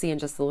 which we will see in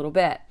just a little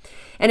bit.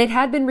 And it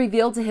had been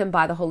revealed to him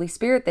by the Holy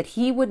Spirit that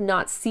he would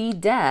not see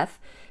death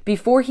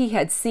before he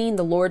had seen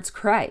the Lord's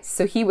Christ.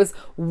 So he was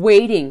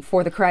waiting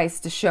for the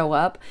Christ to show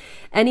up,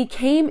 and he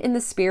came in the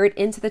Spirit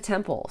into the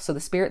temple. So the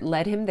Spirit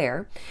led him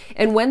there.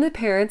 And when the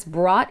parents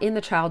brought in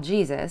the child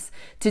Jesus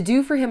to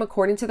do for him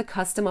according to the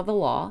custom of the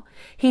law,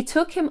 he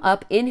took him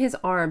up in his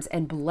arms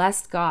and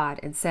blessed God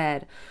and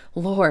said,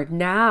 Lord,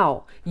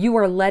 now you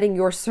are letting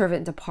your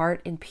servant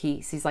depart in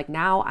peace. He's like,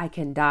 now I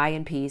can die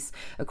in peace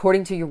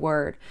according to your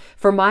word.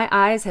 For my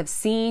eyes have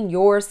seen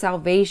your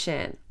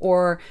salvation,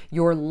 or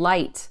your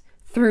light,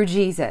 through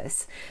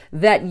Jesus,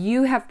 that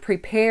you have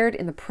prepared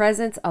in the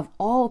presence of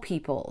all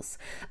peoples,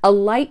 a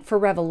light for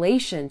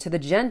revelation to the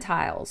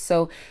Gentiles.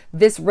 So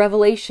this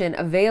revelation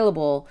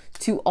available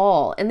to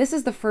all. And this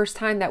is the first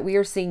time that we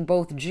are seeing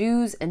both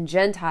Jews and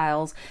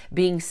Gentiles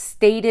being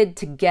stated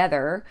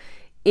together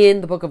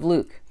in the book of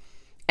Luke.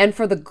 And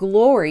for the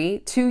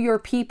glory to your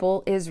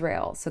people,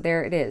 Israel. So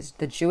there it is,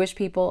 the Jewish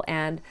people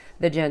and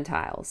the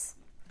Gentiles.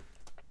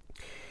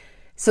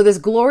 So this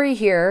glory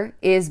here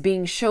is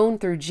being shown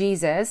through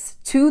Jesus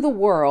to the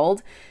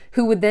world,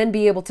 who would then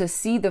be able to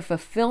see the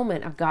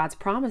fulfillment of God's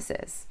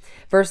promises.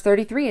 Verse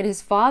 33, and his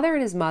father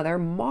and his mother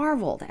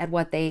marveled at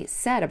what they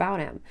said about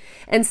him.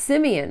 And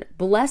Simeon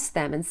blessed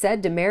them and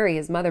said to Mary,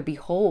 his mother,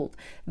 behold,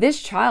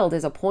 this child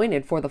is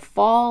appointed for the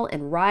fall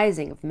and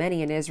rising of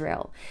many in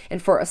Israel,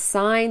 and for a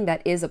sign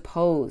that is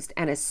opposed,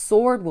 and a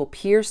sword will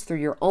pierce through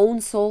your own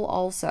soul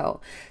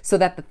also, so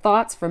that the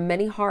thoughts from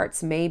many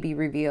hearts may be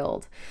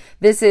revealed.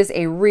 This is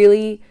a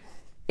really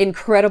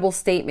incredible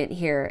statement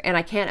here, and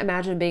I can't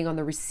imagine being on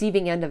the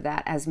receiving end of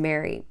that as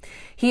Mary.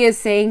 He is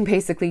saying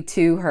basically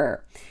to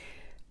her,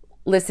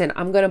 listen,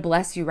 I'm going to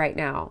bless you right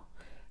now.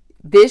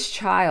 This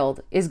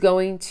child is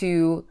going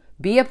to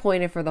be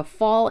appointed for the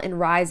fall and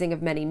rising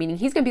of many, meaning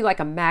he's going to be like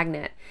a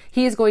magnet.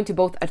 He is going to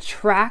both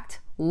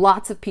attract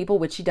lots of people,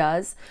 which he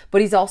does, but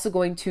he's also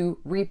going to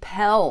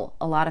repel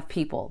a lot of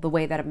people the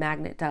way that a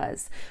magnet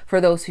does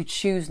for those who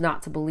choose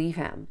not to believe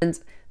him. And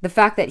the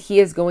fact that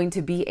he is going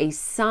to be a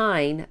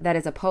sign that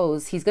is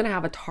opposed, he's going to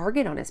have a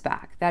target on his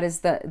back. That is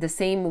the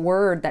same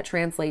word that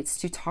translates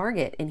to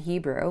target in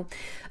Hebrew,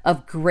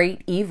 of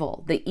great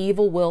evil. The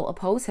evil will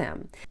oppose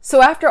him.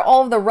 So after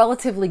all of the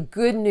relatively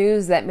good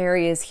news that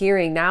Mary is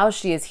hearing, now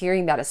she is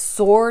hearing that a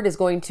sword is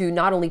going to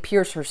not only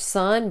pierce her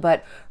son,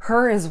 but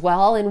her as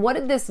well. And what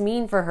did this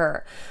mean for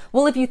her?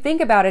 Well, if you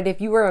think about it,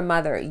 if you were a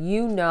mother,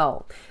 you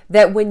know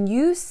that when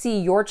you see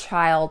your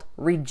child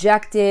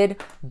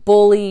rejected,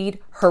 bullied,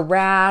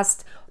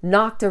 harassed,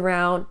 knocked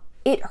around,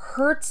 it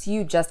hurts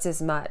you just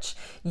as much.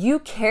 You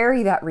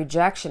carry that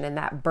rejection and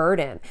that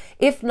burden,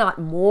 if not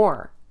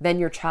more, than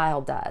your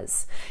child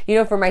does. You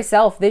know, for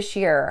myself this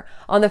year,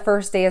 on the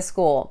first day of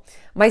school,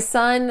 my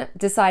son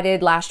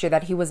decided last year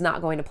that he was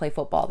not going to play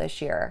football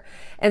this year.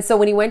 And so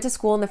when he went to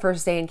school on the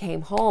first day and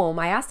came home,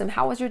 I asked him,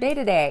 "How was your day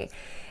today?"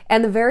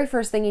 And the very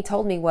first thing he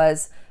told me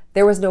was,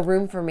 there was no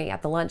room for me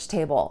at the lunch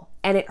table.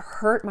 And it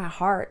hurt my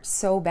heart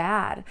so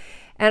bad.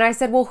 And I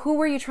said, "Well, who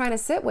were you trying to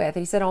sit with?"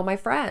 And he said, "All my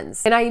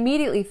friends." And I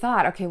immediately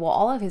thought, okay, well,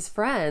 all of his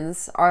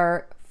friends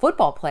are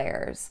football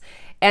players.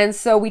 And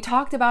so we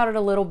talked about it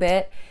a little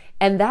bit.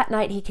 And that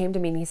night he came to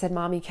me and he said,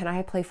 "Mommy, can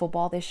I play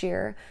football this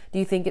year? Do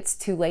you think it's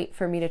too late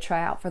for me to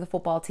try out for the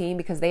football team?"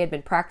 Because they had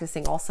been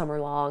practicing all summer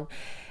long.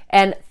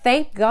 And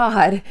thank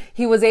God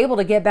he was able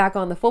to get back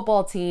on the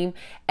football team,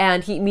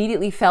 and he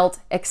immediately felt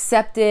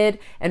accepted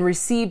and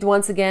received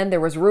once again. There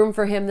was room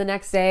for him the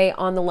next day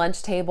on the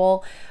lunch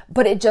table.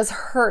 But it just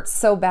hurts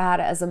so bad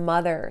as a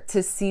mother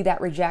to see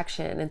that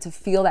rejection and to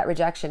feel that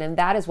rejection. And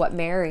that is what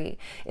Mary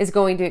is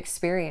going to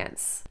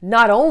experience,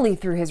 not only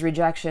through his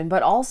rejection,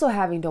 but also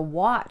having to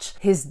watch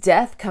his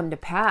death come to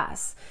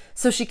pass.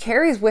 So she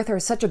carries with her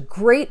such a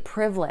great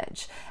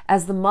privilege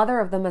as the mother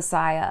of the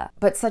Messiah,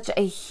 but such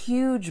a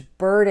huge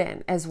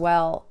burden as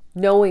well,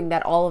 knowing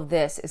that all of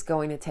this is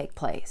going to take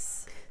place.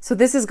 So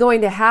this is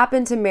going to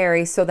happen to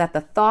Mary so that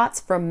the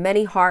thoughts from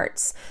many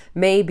hearts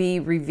may be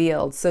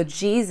revealed. So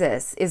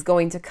Jesus is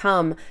going to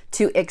come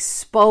to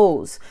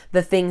expose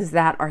the things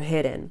that are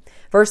hidden.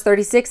 Verse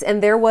 36,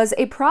 "And there was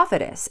a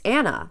prophetess,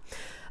 Anna,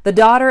 the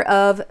daughter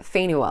of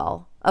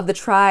Phanuel, of the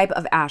tribe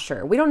of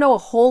Asher." We don't know a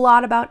whole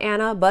lot about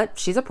Anna, but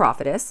she's a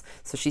prophetess,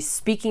 so she's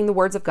speaking the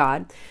words of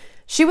God.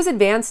 "She was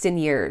advanced in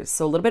years,"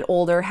 so a little bit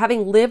older,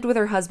 "having lived with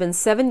her husband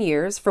 7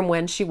 years from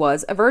when she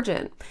was a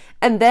virgin,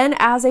 and then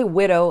as a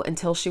widow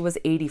until she was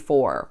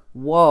 84.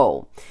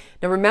 Whoa.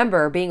 Now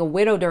remember, being a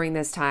widow during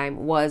this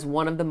time was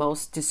one of the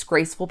most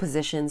disgraceful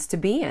positions to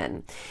be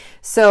in.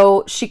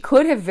 So she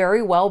could have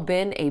very well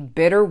been a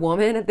bitter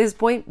woman at this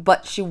point,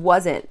 but she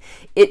wasn't.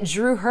 It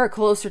drew her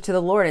closer to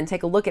the Lord, and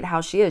take a look at how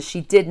she is.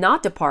 She did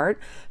not depart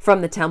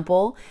from the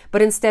temple,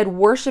 but instead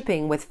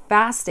worshiping with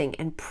fasting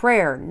and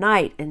prayer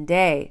night and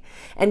day.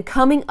 And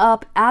coming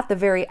up at the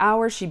very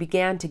hour, she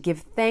began to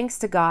give thanks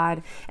to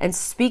God and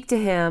speak to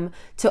him,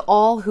 to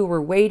all who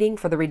were waiting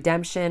for the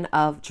redemption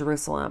of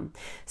Jerusalem."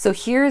 So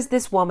here's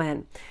this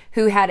woman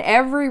who had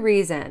every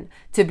reason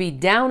to be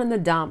down in the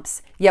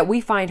dumps, yet we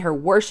find her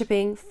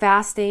worshiping,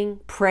 fasting,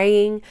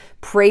 praying,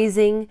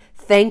 praising,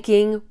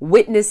 thanking,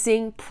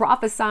 witnessing,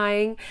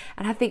 prophesying.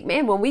 And I think,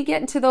 man, when we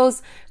get into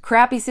those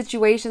crappy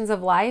situations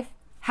of life,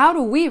 how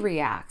do we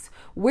react?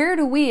 Where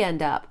do we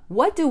end up?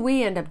 What do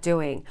we end up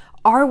doing?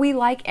 Are we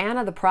like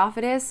Anna the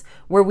prophetess,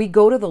 where we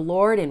go to the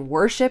Lord in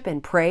worship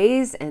and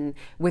praise and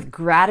with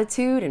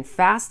gratitude and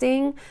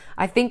fasting?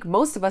 I think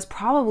most of us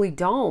probably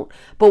don't.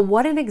 But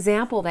what an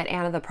example that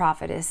Anna the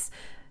prophetess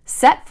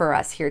set for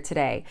us here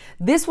today.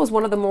 This was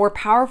one of the more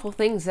powerful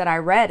things that I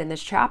read in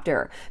this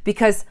chapter,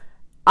 because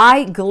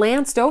I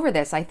glanced over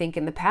this, I think,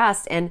 in the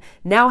past, and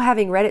now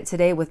having read it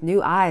today with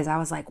new eyes, I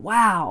was like,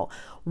 wow,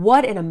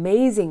 what an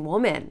amazing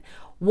woman.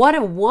 What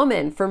a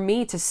woman for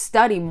me to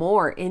study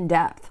more in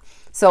depth.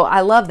 So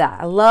I love that.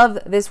 I love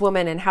this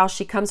woman and how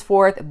she comes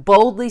forth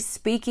boldly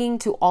speaking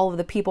to all of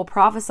the people,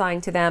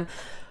 prophesying to them,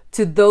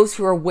 to those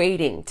who are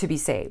waiting to be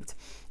saved.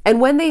 "And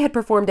when they had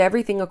performed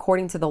everything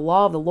according to the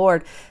law of the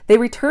Lord, they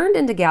returned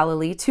into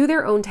Galilee to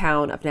their own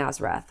town of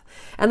Nazareth.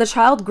 And the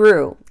child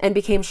grew and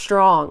became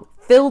strong,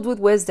 filled with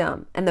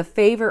wisdom, and the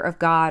favor of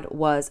God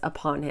was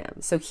upon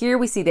him." So here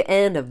we see the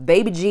end of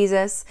baby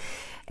Jesus,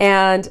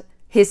 and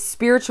his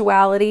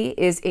spirituality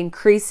is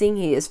increasing.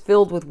 He is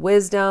filled with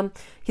wisdom.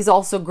 He's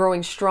also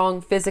growing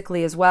strong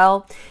physically as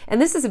well.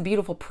 And this is a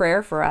beautiful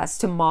prayer for us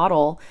to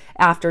model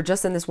after,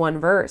 just in this one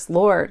verse.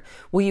 "Lord,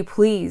 will you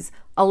please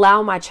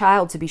allow my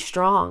child to be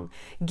strong?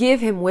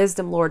 Give him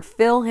wisdom, Lord.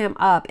 Fill him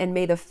up, and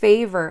may the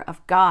favor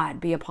of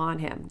God be upon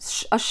him."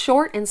 A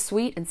short and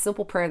sweet and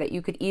simple prayer that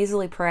you could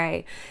easily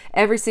pray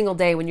every single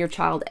day when your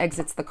child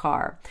exits the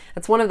car.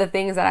 That's one of the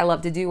things that I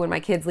love to do when my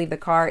kids leave the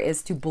car,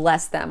 is to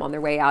bless them on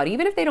their way out.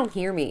 Even if they don't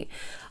hear me,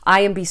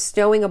 I am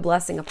bestowing a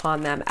blessing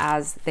upon them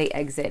as they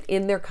exit,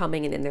 in their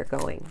coming and in their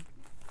going.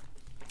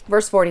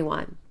 Verse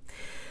 41.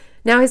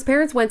 Now, his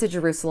parents went to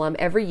Jerusalem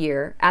every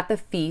year at the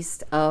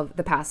feast of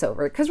the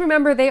Passover. Because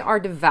remember, they are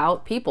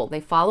devout people. They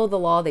follow the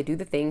law. They do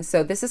the things.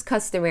 So this is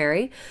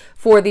customary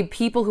for the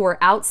people who are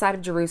outside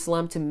of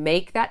Jerusalem to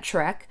make that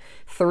trek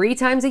 3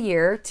 times a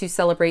year to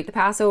celebrate the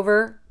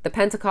Passover, the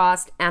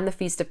Pentecost, and the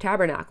Feast of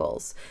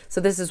Tabernacles.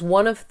 So this is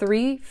one of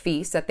 3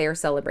 feasts that they are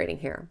celebrating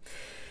here.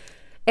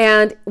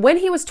 And when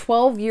he was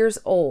 12 years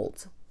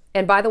old,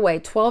 and by the way,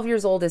 12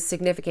 years old is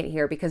significant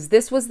here because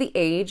this was the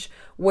age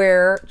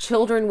where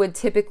children would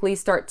typically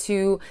start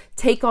to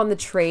take on the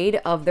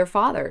trade of their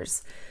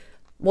fathers.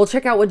 Well,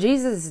 check out what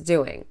Jesus is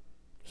doing.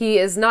 He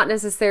is not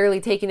necessarily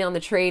taking on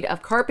the trade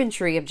of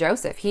carpentry of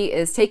Joseph. He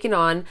is taking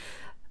on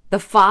the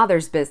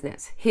Father's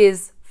business,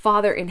 his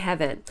Father in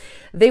heaven.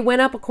 They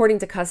went up according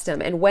to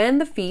custom, and when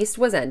the feast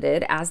was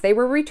ended, as they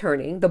were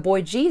returning, the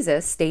boy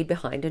Jesus stayed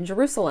behind in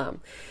Jerusalem.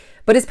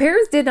 But his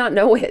parents did not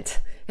know it.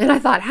 And I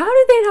thought, how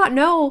did they not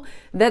know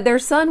that their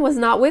son was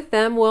not with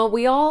them?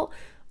 Well,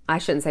 I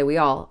shouldn't say we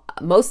all,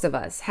 most of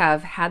us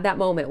have had that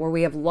moment where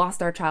we have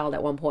lost our child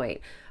at one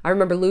point. I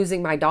remember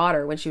losing my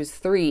daughter when she was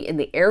 3 in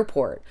the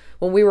airport,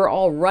 when we were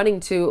all running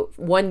to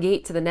one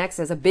gate to the next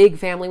as a big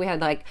family. We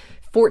had like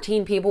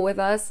 14 people with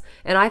us,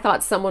 and I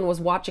thought someone was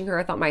watching her.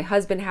 I thought my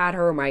husband had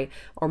her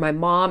or my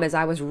mom, as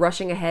I was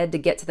rushing ahead to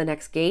get to the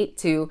next gate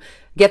to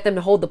get them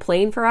to hold the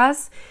plane for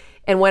us.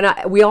 And when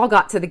we all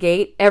got to the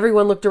gate,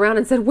 everyone looked around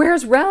and said,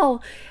 "Where's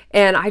Rel?"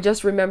 And I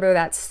just remember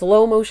that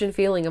slow motion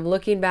feeling of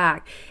looking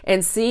back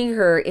and seeing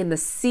her in the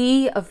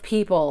sea of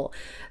people.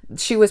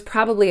 She was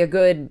probably a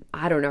good,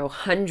 I don't know,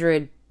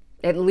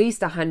 at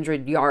least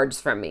 100 yards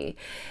from me.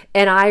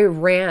 And I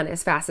ran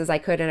as fast as I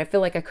could. And I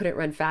feel like I couldn't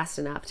run fast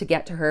enough to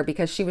get to her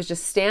because she was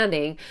just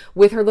standing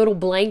with her little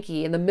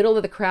blankie in the middle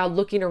of the crowd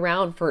looking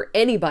around for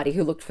anybody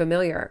who looked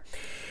familiar.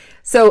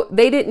 So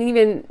they didn't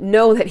even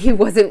know that he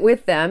wasn't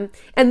with them.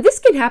 And this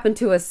can happen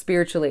to us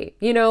spiritually.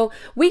 You know,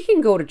 we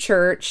can go to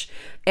church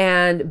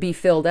and be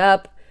filled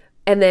up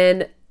and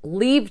then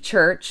leave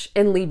church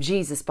and leave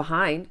Jesus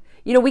behind.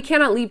 You know, we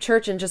cannot leave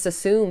church and just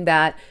assume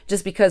that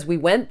just because we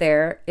went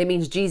there, it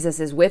means Jesus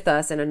is with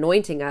us and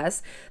anointing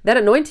us. That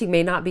anointing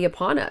may not be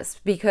upon us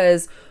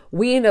because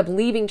we end up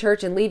leaving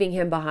church and leaving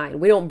him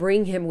behind. We don't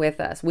bring him with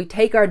us. We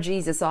take our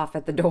Jesus off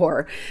at the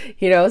door,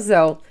 you know,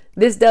 so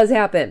this does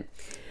happen.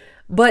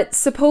 But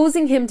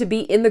supposing him to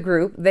be in the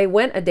group, they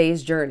went a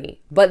day's journey.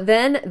 But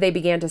then they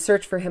began to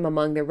search for him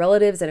among their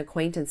relatives and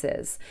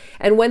acquaintances.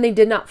 And when they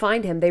did not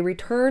find him, they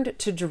returned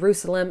to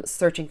Jerusalem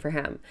searching for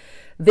him.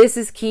 This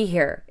is key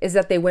here, is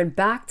that they went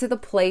back to the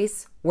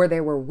place where they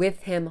were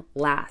with him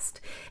last.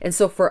 And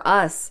so for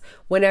us,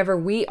 whenever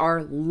we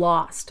are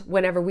lost,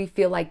 whenever we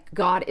feel like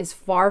God is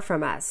far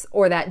from us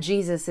or that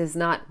Jesus is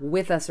not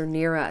with us or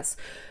near us,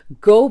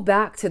 go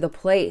back to the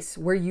place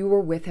where you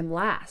were with him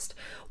last.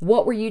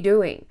 What were you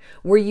doing?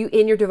 Were you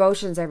in your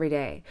devotions every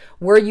day?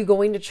 Were you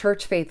going to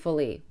church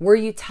faithfully? Were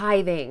you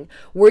tithing?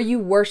 Were you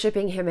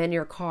worshiping him in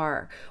your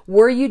car?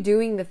 Were you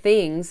doing the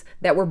things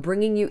that were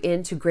bringing you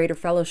into greater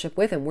fellowship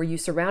with him? Were you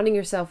surrounding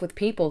yourself with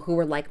people who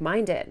were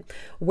like-minded?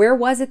 Where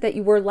was it that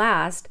you were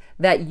last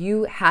that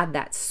you had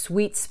that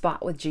sweet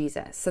spot with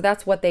Jesus? So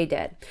that's what they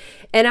did.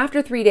 And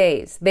after 3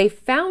 days, they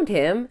found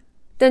him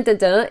in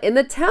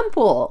the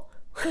temple.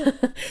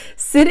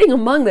 Sitting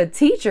among the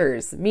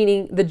teachers,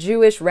 meaning the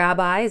Jewish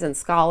rabbis and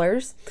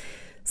scholars.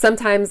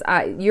 Sometimes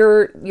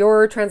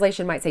your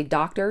translation might say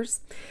doctors,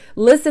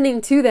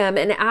 listening to them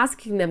and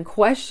asking them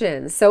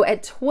questions. So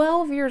at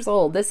 12 years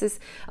old, this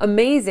is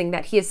amazing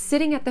that he is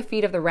sitting at the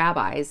feet of the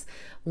rabbis,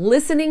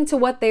 listening to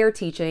what they are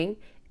teaching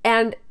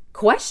and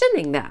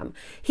questioning them.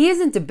 He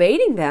isn't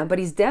debating them, but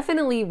he's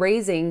definitely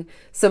raising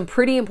some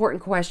pretty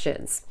important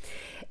questions.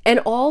 And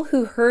all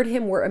who heard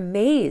him were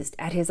amazed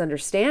at his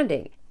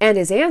understanding and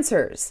his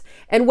answers.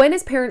 And when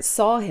his parents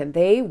saw him,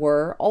 they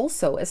were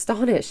also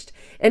astonished.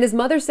 And his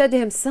mother said to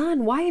him,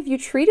 "Son, why have you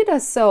treated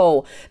us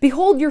so?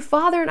 Behold, your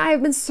father and I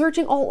have been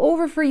searching all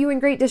over for you in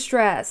great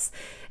distress."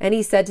 And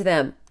he said to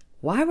them,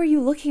 "Why were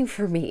you looking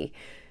for me?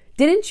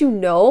 Didn't you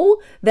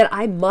know that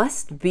I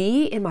must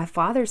be in my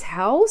father's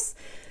house?"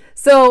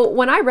 So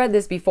when I read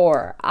this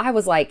before, I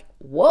was like,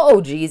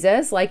 whoa,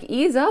 Jesus, like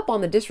ease up on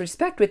the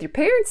disrespect with your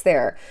parents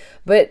there.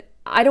 But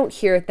I don't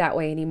hear it that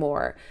way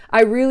anymore.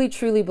 I really,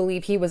 truly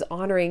believe he was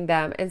honoring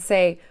them and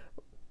say,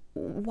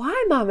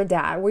 "Why, Mom and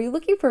Dad, were you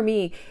looking for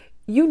me?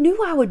 You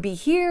knew I would be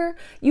here.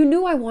 You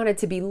knew I wanted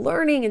to be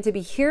learning and to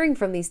be hearing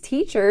from these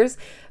teachers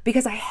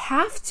because I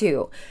have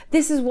to.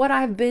 This is what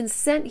I've been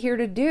sent here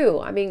to do."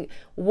 I mean,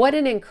 what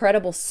an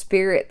incredible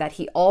spirit that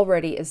he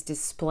already is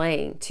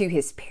displaying to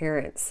his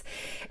parents.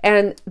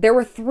 And there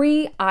were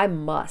 3 I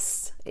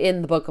musts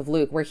in the book of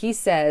Luke where he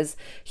says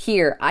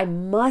here, "I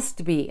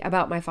must be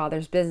about my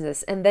Father's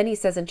business." And then he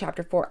says in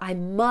chapter 4, "I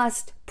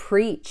must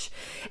preach."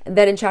 And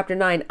then in chapter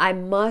 9, "I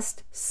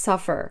must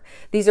suffer."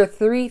 These are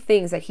 3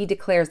 things that he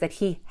declares that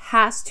he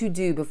has to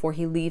do before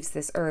he leaves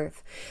this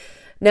earth.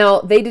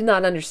 Now, they did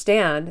not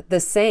understand the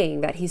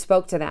saying that he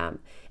spoke to them.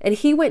 And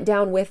he went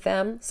down with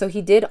them. So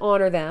he did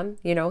honor them.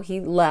 He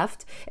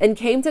left and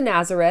came to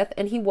Nazareth,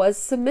 and he was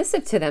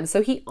submissive to them.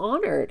 So he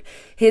honored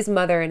his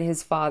mother and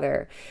his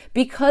father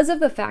because of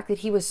the fact that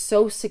he was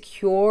so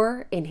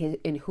secure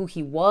in who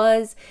he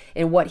was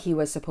and what he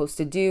was supposed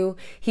to do.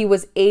 He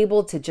was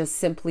able to just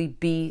simply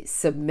be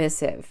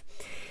submissive.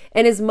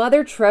 And his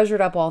mother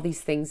treasured up all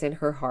these things in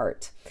her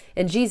heart.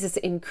 And Jesus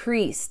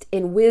increased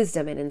in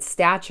wisdom and in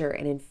stature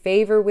and in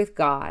favor with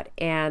God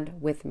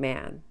and with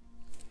man.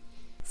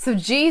 So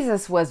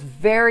Jesus was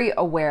very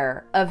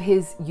aware of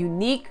his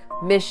unique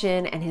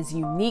mission and his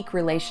unique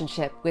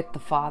relationship with the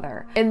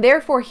Father. And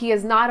therefore, he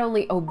is not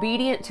only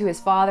obedient to his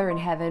Father in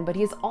heaven, but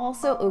he is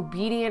also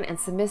obedient and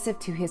submissive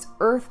to his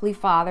earthly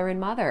father and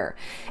mother.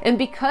 And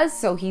because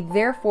so, he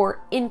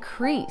therefore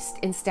increased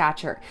in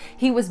stature.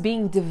 He was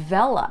being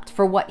developed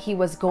for what he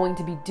was going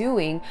to be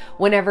doing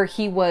whenever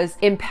he was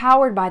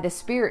empowered by the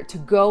Spirit to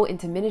go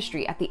into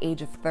ministry at the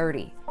age of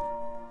 30.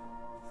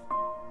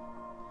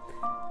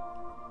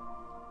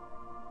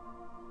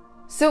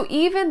 So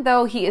even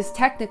though he is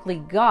technically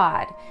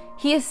God,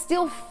 he is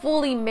still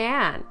fully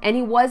man, and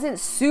he wasn't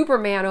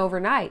Superman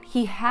overnight.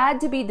 He had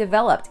to be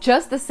developed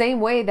just the same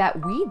way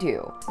that we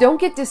do.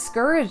 Don't get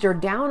discouraged or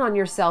down on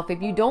yourself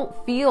if you don't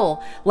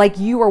feel like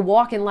you are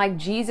walking like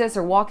Jesus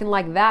or walking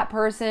like that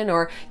person,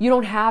 or you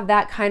don't have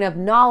that kind of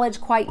knowledge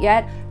quite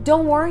yet.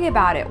 Don't worry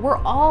about it.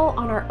 We're all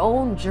on our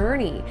own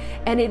journey,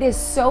 and it is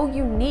so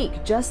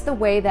unique just the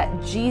way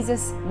that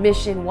Jesus'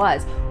 mission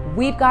was.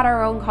 We've got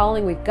our own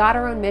calling, we've got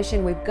our own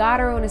mission, we've got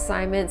our own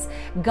assignments.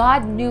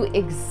 God knew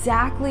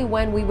exactly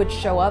when we would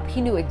show up. He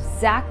knew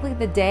exactly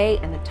the day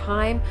and the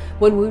time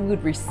when we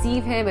would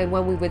receive him and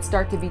when we would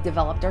start to be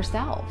developed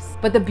ourselves.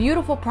 But the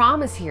beautiful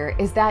promise here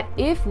is that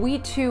if we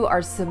too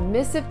are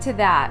submissive to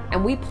that,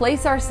 and we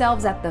place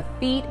ourselves at the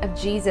feet of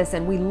Jesus,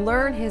 and we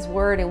learn his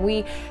word, and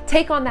we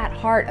take on that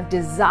heart of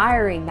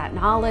desiring that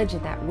knowledge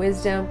and that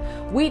wisdom,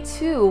 we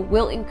too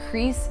will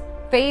increase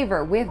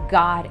favor with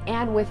God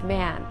and with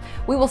man.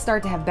 We will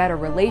start to have better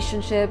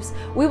relationships.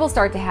 We will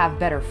start to have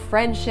better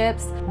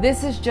friendships.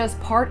 This is just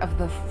part of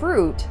the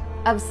fruit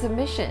of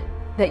submission,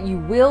 that you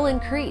will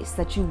increase,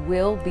 that you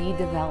will be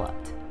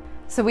developed.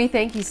 So we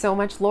thank you so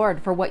much,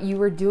 Lord, for what you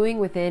are doing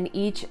within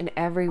each and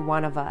every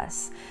one of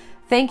us.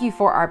 Thank you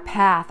for our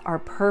path, our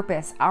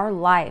purpose, our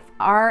life,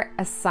 our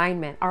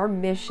assignment, our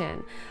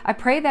mission. I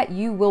pray that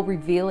you will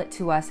reveal it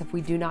to us if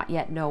we do not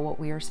yet know what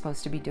we are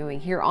supposed to be doing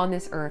here on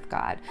this earth,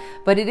 God.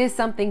 But it is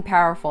something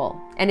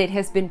powerful, and it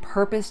has been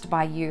purposed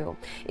by you.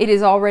 It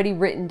is already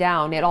written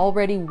down. It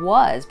already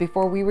was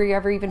before we were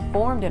ever even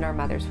formed in our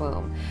mother's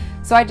womb.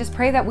 So I just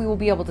pray that we will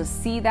be able to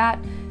see that,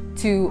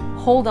 to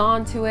hold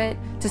on to it,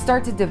 to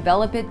start to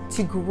develop it,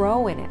 to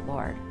grow in it,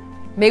 Lord.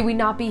 May we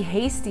not be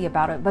hasty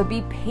about it, but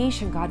be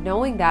patient, God,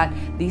 knowing that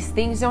these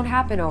things don't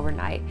happen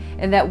overnight,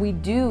 and that we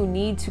do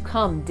need to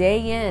come day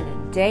in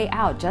and day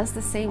out just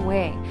the same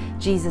way,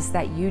 Jesus,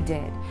 that you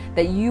did,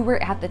 that you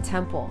were at the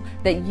temple,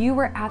 that you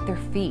were at their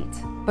feet.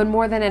 But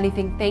more than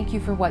anything, thank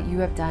you for what you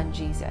have done,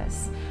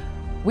 Jesus.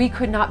 We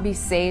could not be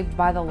saved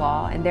by the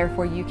law, and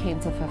therefore you came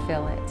to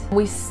fulfill it.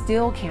 We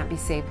still can't be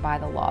saved by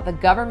the law. The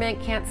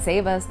government can't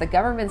save us. The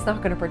government's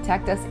not going to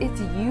protect us. It's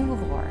you,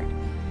 Lord.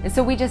 And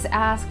so we just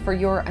ask for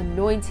your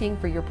anointing,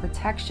 for your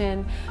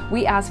protection.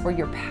 We ask for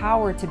your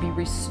power to be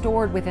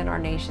restored within our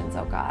nations,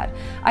 oh God.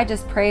 I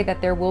just pray that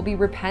there will be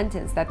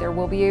repentance, that there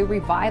will be a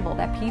revival,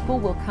 that people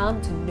will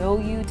come to know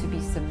you, to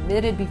be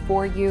submitted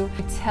before you,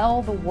 to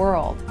tell the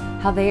world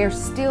how they are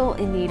still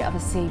in need of a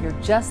Savior,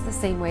 just the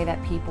same way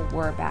that people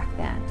were back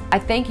then. I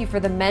thank you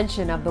for the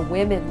mention of the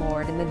women,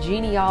 Lord, and the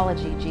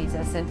genealogy,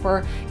 Jesus, and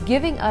for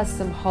giving us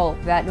some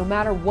hope that no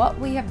matter what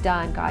we have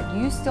done, God,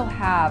 you still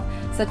have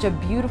such a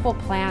beautiful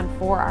plan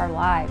for our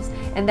lives,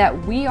 and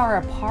that we are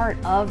a part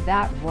of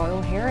that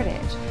royal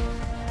heritage,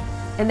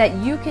 and that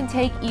you can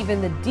take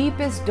even the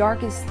deepest,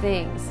 darkest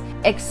things,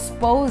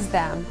 expose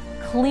them,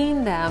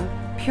 clean them,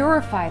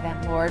 purify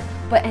them, Lord,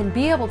 and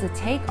be able to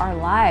take our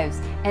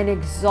lives and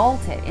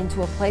exalt it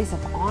into a place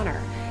of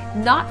honor,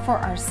 not for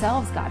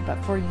ourselves, God,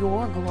 but for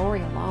your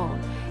glory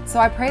alone. So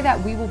I pray that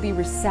we will be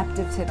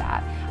receptive to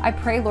that. I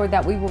pray, Lord,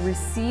 that we will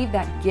receive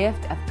that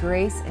gift of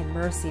grace and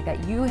mercy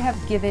that you have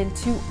given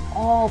to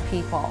all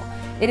people.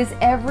 It is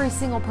every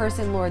single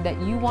person, Lord, that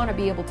you want to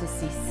be able to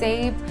see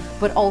saved,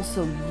 but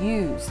also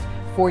used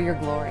for your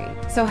glory.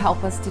 So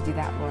help us to do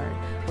that, Lord.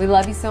 We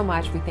love you so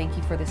much. We thank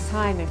you for this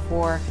time and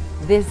for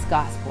this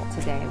gospel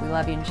today. We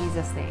love you in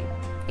Jesus' name.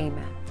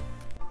 Amen.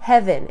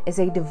 Heaven is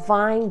a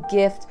divine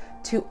gift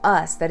to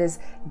us that is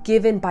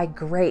given by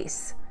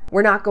grace.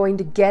 We're not going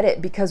to get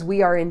it because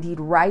we are indeed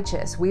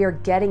righteous. We are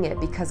getting it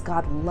because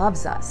God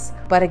loves us.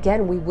 But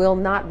again, we will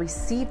not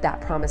receive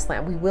that promised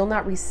land. We will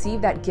not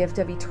receive that gift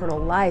of eternal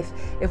life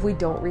if we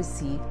don't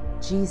receive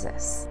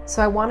Jesus.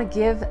 So I want to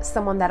give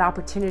someone that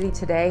opportunity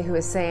today who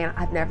is saying,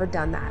 I've never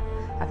done that.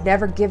 I've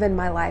never given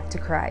my life to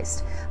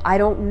Christ. I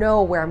don't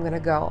know where I'm going to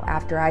go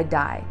after I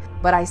die,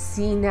 but I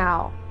see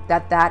now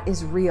that that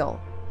is real,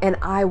 and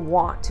I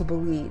want to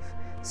believe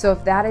So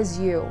if that is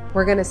you,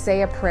 we're going to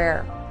say a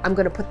prayer. I'm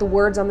going to put the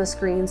words on the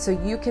screen so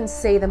you can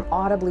say them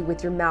audibly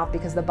with your mouth,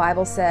 because the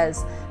Bible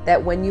says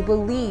that when you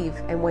believe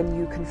and when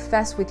you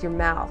confess with your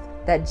mouth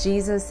that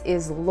Jesus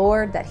is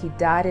Lord, that he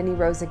died and he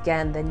rose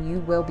again, then you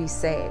will be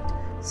saved.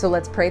 So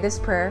let's pray this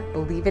prayer,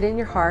 believe it in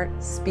your heart,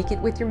 speak it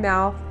with your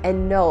mouth,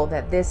 and know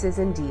that this is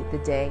indeed the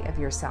day of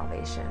your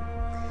salvation.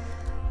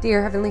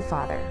 Dear Heavenly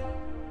Father,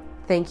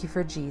 thank you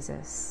for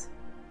Jesus.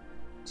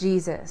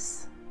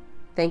 Jesus,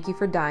 thank you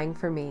for dying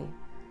for me.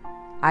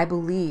 I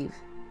believe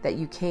that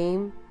you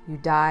came, you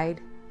died,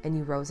 and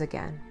you rose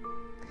again.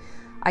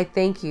 I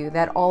thank you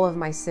that all of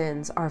my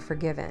sins are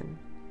forgiven.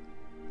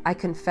 I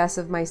confess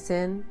of my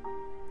sin,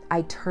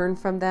 I turn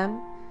from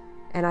them,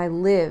 and I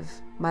live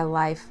my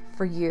life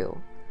for you.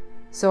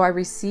 So I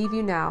receive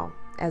you now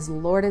as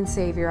Lord and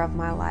Savior of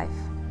my life.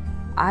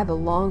 I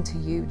belong to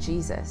you,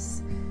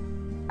 Jesus.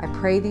 I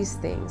pray these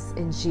things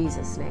in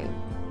Jesus' name.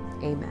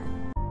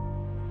 Amen.